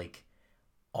like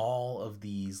all of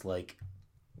these like,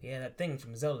 yeah, that thing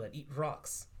from Zelda that eats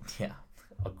rocks. Yeah,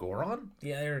 a Goron.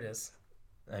 Yeah, there it is.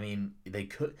 I mean, they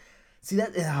could see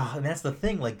that, and that's the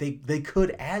thing. Like, they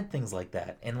could add things like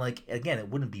that, and like, again, it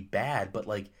wouldn't be bad, but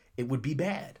like it would be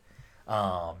bad.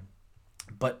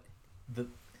 But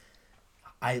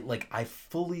I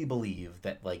fully believe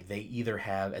that like they either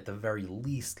have at the very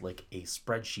least like a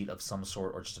spreadsheet of some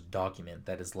sort or just a document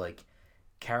that is like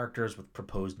characters with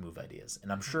proposed move ideas,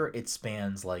 and I'm sure it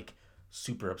spans like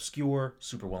super obscure,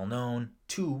 super well known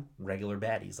to regular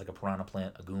baddies like a Piranha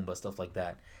Plant, a Goomba, stuff like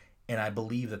that. And I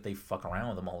believe that they fuck around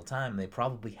with them all the time. They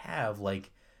probably have like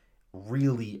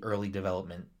really early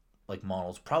development like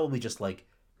models, probably just like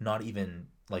not even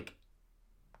like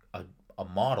a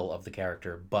model of the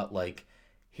character, but like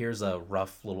here's a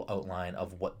rough little outline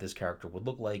of what this character would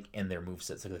look like in their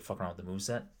moveset. So they fuck around with the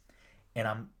moveset.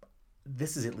 And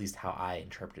this is at least how I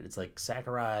interpret it. It's like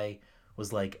Sakurai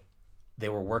was like, they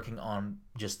were working on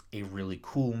just a really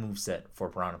cool moveset for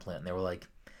Piranha Plant. And they were like,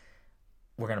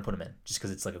 we're going to put him in just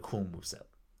because it's like a cool moveset.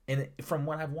 And from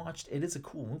what I've watched, it is a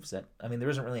cool moveset. I mean, there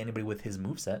isn't really anybody with his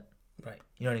moveset. Right.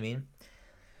 You know what I mean?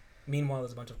 Meanwhile,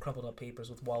 there's a bunch of crumpled up papers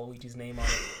with Waluigi's name on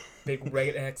it. Big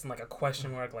red X and like a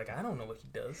question mark. Like, I don't know what he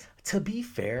does. To be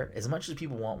fair, as much as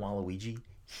people want Waluigi,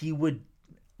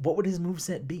 what would his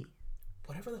moveset be?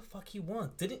 Whatever the fuck he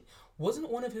wants. Wasn't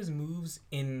one of his moves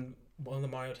in one of the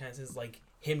Mario Tennis's like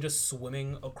him just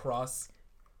swimming across?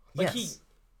 Like, yes.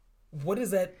 What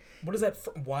is that?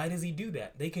 Why does he do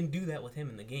that? They can do that with him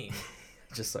in the game.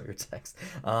 Just saw your text.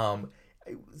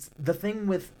 The thing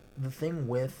with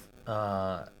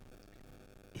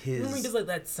his. Remember he does like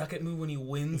that suck it move when he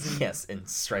wins. Yes, in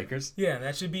Strikers. Yeah,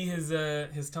 that should be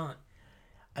his taunt.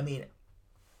 I mean,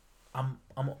 I'm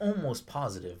almost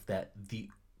positive that the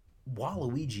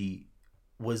Waluigi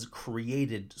was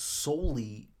created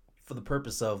solely for the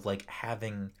purpose of like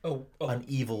having an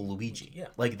evil Luigi. Yeah,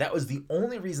 like that was the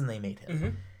only reason they made him.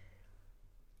 Mm-hmm.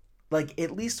 Like,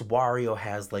 at least Wario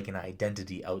has like an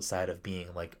identity outside of being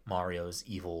like Mario's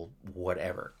evil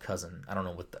whatever cousin. I don't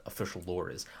know what the official lore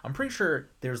is. I'm pretty sure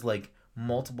there's like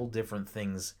multiple different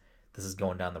things. This is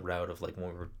going down the route of like when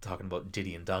we were talking about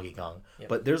Diddy and Donkey Kong. Yep.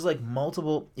 But there's like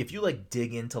multiple, if you like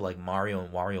dig into like Mario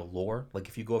and Wario lore, like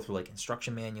if you go through like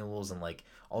instruction manuals and like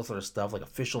all sort of stuff, like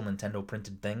official Nintendo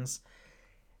printed things,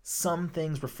 some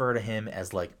things refer to him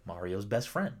as like Mario's best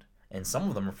friend. And some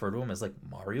of them refer to him as like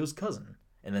Mario's cousin.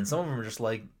 And then some of them are just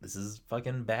like, this is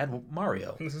fucking bad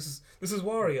Mario. This is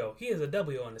Wario. He has a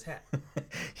W on his hat.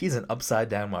 He's an upside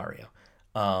down Mario.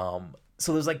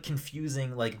 So there's like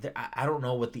confusing, like I don't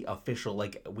know what the official,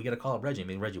 like we gotta call up Reggie. I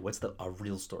mean, Reggie, what's a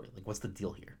real story? Like, what's the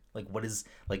deal here? Like, what is,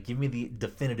 like, give me the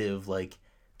definitive, like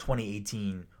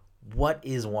 2018. What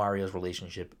is Wario's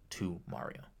relationship to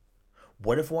Mario?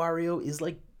 What if Wario is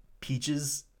like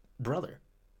Peach's brother?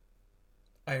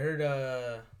 I heard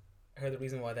the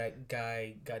reason why that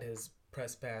guy got his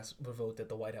press pass revoked at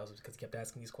the White House was because he kept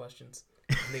asking these questions.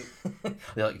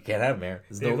 They're like, you can't have him here.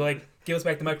 They're like, give us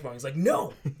back the microphone. He's like,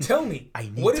 no, tell me.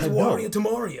 What is Wario to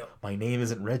Mario? My name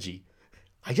isn't Reggie.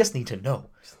 I just need to know.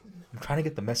 I'm trying to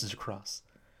get the message across.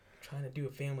 I'm trying to do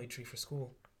a family tree for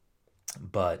school.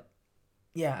 But,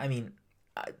 yeah, I mean,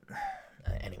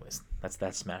 Anyways,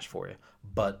 that's Smash for you.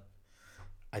 But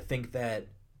I think that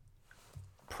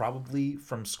probably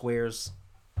from Square's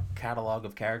catalog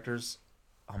of characters,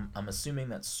 I'm assuming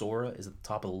that Sora is at the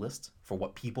top of the list for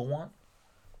what people want.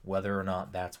 Whether or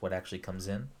not that's what actually comes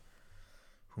in,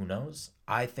 who knows?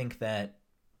 I think that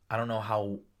I don't know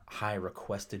how high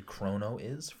requested Chrono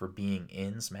is for being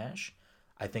in Smash.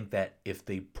 I think that if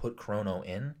they put Chrono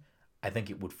in, I think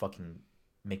it would fucking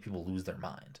make people lose their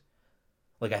mind.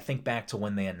 Like I think back to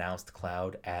when they announced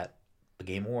Cloud at the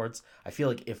Game Awards. I feel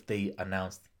like if they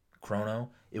announced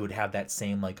Chrono, it would have that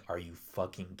same like, "Are you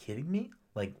fucking kidding me?"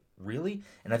 Like really?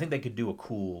 And I think they could do a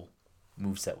cool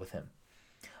moveset with him.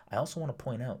 I also want to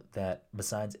point out that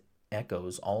besides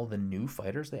Echoes, all the new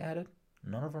fighters they added,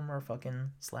 none of them are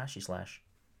fucking slashy slash.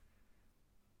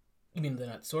 You mean they're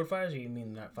not sword fighters, or you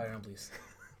mean they're not Fire Emblems?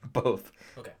 Both.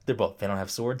 Okay. They're both. They don't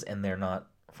have swords and they're not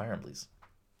Fire Emblems.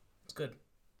 It's good.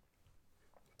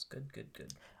 It's good, good,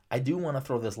 good. I do want to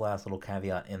throw this last little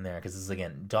caveat in there because this is,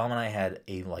 again, Dom and I had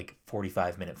a like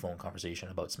 45-minute phone conversation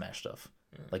about Smash stuff,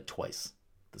 like twice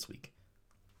this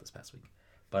past week.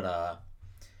 But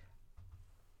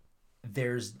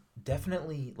there's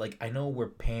definitely, like, I know we're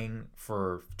paying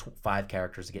for 5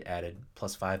 characters to get added,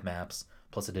 plus 5 maps,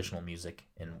 plus additional music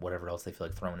and whatever else they feel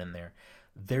like throwing in there.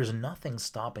 There's nothing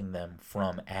stopping them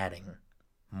from adding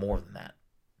more than that.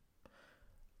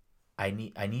 I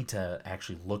need to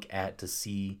actually look at to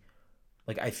see,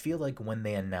 like, I feel like when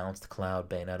they announced Cloud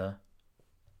Bayonetta,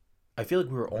 I feel like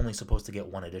we were only supposed to get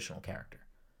one additional character,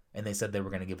 and they said they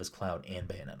were going to give us Cloud and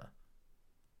Bayonetta.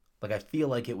 Like, I feel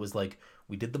like it was like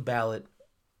we did the ballot,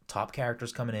 top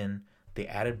characters coming in, they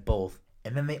added both,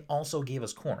 and then they also gave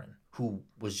us Corrin, who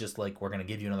was just like, we're going to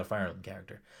give you another Fire Emblem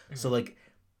character. Mm-hmm. So, like,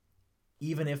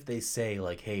 even if they say,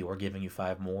 like, hey, we're giving you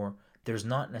 5 more, there's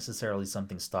not necessarily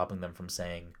something stopping them from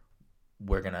saying,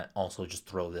 we're going to also just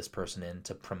throw this person in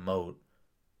to promote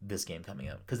this game coming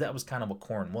out. Because that was kind of what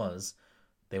Corrin was.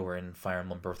 They were in Fire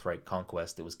Emblem Birthright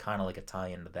Conquest. It was kind of like a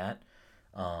tie-in to that.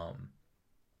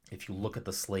 If you look at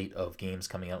the slate of games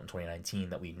coming out in 2019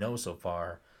 that we know so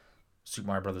far, Super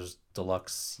Mario Brothers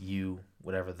Deluxe U,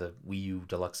 whatever the Wii U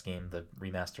Deluxe game, the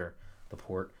remaster, the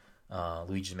port,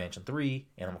 Luigi's Mansion 3,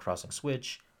 Animal Crossing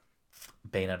Switch,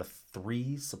 Bayonetta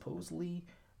 3, supposedly,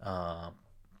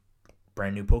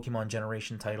 brand new Pokemon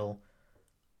generation title.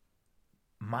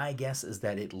 My guess is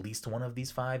that at least one of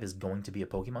these 5 is going to be a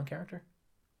Pokemon character,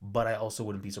 but I also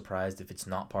wouldn't be surprised if it's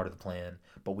not part of the plan,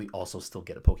 but we also still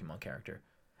get a Pokemon character,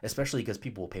 especially because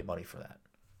people will pay money for that.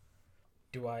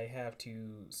 Do I have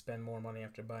to spend more money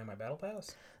after buying my Battle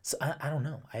Pass? So I don't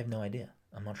know. I have no idea.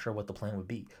 I'm not sure what the plan would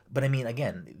be. But I mean,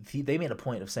 again, they made a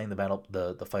point of saying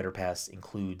the Fighter Pass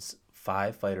includes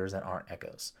 5 fighters that aren't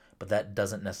Echoes. But that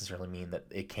doesn't necessarily mean that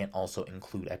it can't also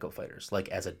include Echo fighters, like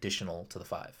as additional to the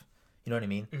 5. You know what I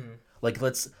mean? Mm-hmm. Like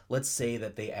let's say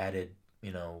that they added,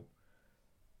 you know,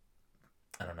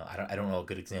 I don't know. I don't know a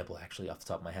good example actually off the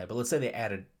top of my head. But let's say they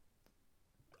added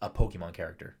a Pokemon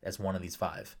character as one of these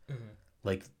 5. Mm-hmm.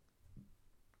 Like,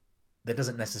 that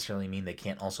doesn't necessarily mean they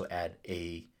can't also add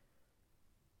a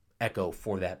Echo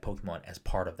for that Pokemon as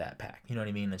part of that pack. You know what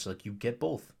I mean? It's like you get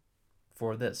both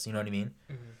for this. You know what I mean?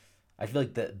 Mm-hmm. I feel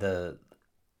like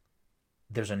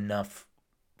there's enough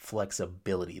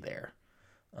flexibility there.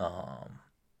 But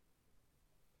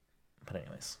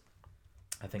anyways,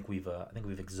 I think we've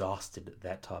exhausted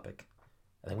that topic.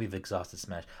 I think we've exhausted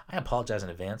Smash. I apologize in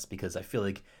advance because I feel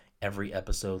like every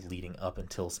episode leading up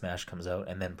until Smash comes out,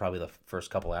 and then probably the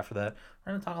first couple after that,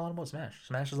 we're going to talk a lot about Smash.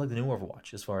 Smash is like the new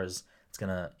Overwatch as far as it's going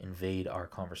to invade our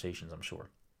conversations, I'm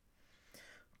sure.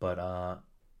 But,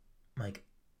 Mike,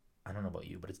 I don't know about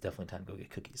you, but it's definitely time to go get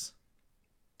cookies.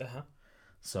 Uh-huh.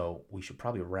 So we should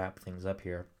probably wrap things up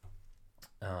here.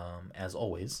 As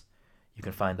always, you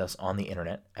can find us on the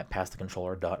internet at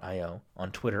passthecontroller.io,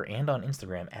 on Twitter and on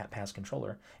Instagram at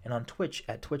passcontroller, and on Twitch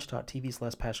at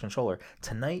twitch.tv/passcontroller.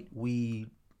 Tonight we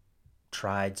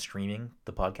tried streaming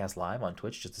the podcast live on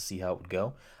Twitch just to see how it would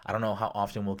go. I don't know how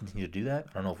often we'll continue to do that.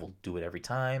 I don't know if we'll do it every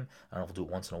time. I don't know if we'll do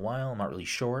it once in a while. I'm not really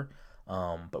sure.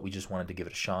 But we just wanted to give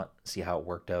it a shot, see how it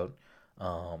worked out,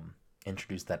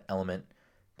 introduce that element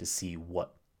to see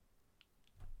what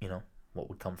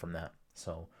would come from that.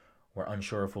 So we're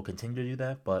unsure if we'll continue to do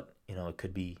that, but, it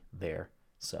could be there.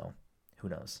 So who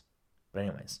knows? But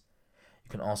anyways, you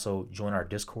can also join our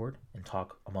Discord and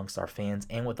talk amongst our fans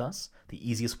and with us. The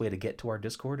easiest way to get to our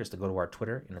Discord is to go to our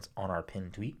Twitter, and it's on our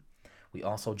pinned tweet. We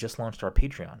also just launched our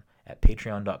Patreon at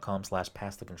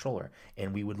patreon.com/passthecontroller,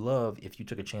 and we would love if you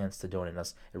took a chance to donate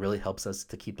us. It really helps us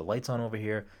to keep the lights on over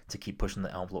here, to keep pushing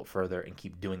the envelope further, and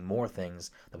keep doing more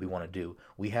things that we want to do.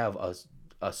 We have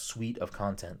a a suite of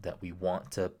content that we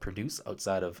want to produce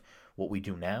outside of what we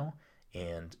do now,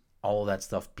 and all of that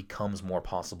stuff becomes more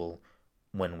possible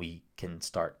when we can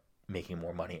start making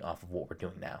more money off of what we're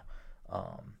doing now.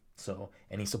 So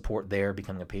any support there,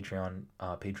 becoming a Patreon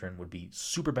patron would be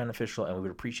super beneficial, and we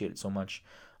would appreciate it so much.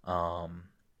 And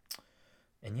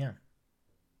yeah,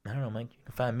 I don't know, Mike. You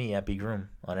can find me at Big Room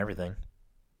on everything.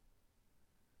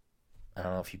 I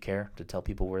don't know if you care to tell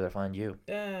people where they find you.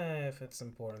 Yeah, if it's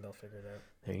important, they'll figure it out.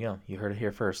 There you go. You heard it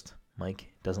here first.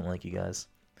 Mike doesn't like you guys.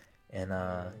 And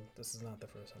this is not the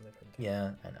first time they've heard that.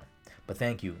 Yeah, I know. But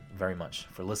thank you very much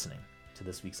for listening to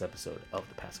this week's episode of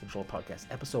the Pass Control Podcast,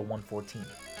 episode 114.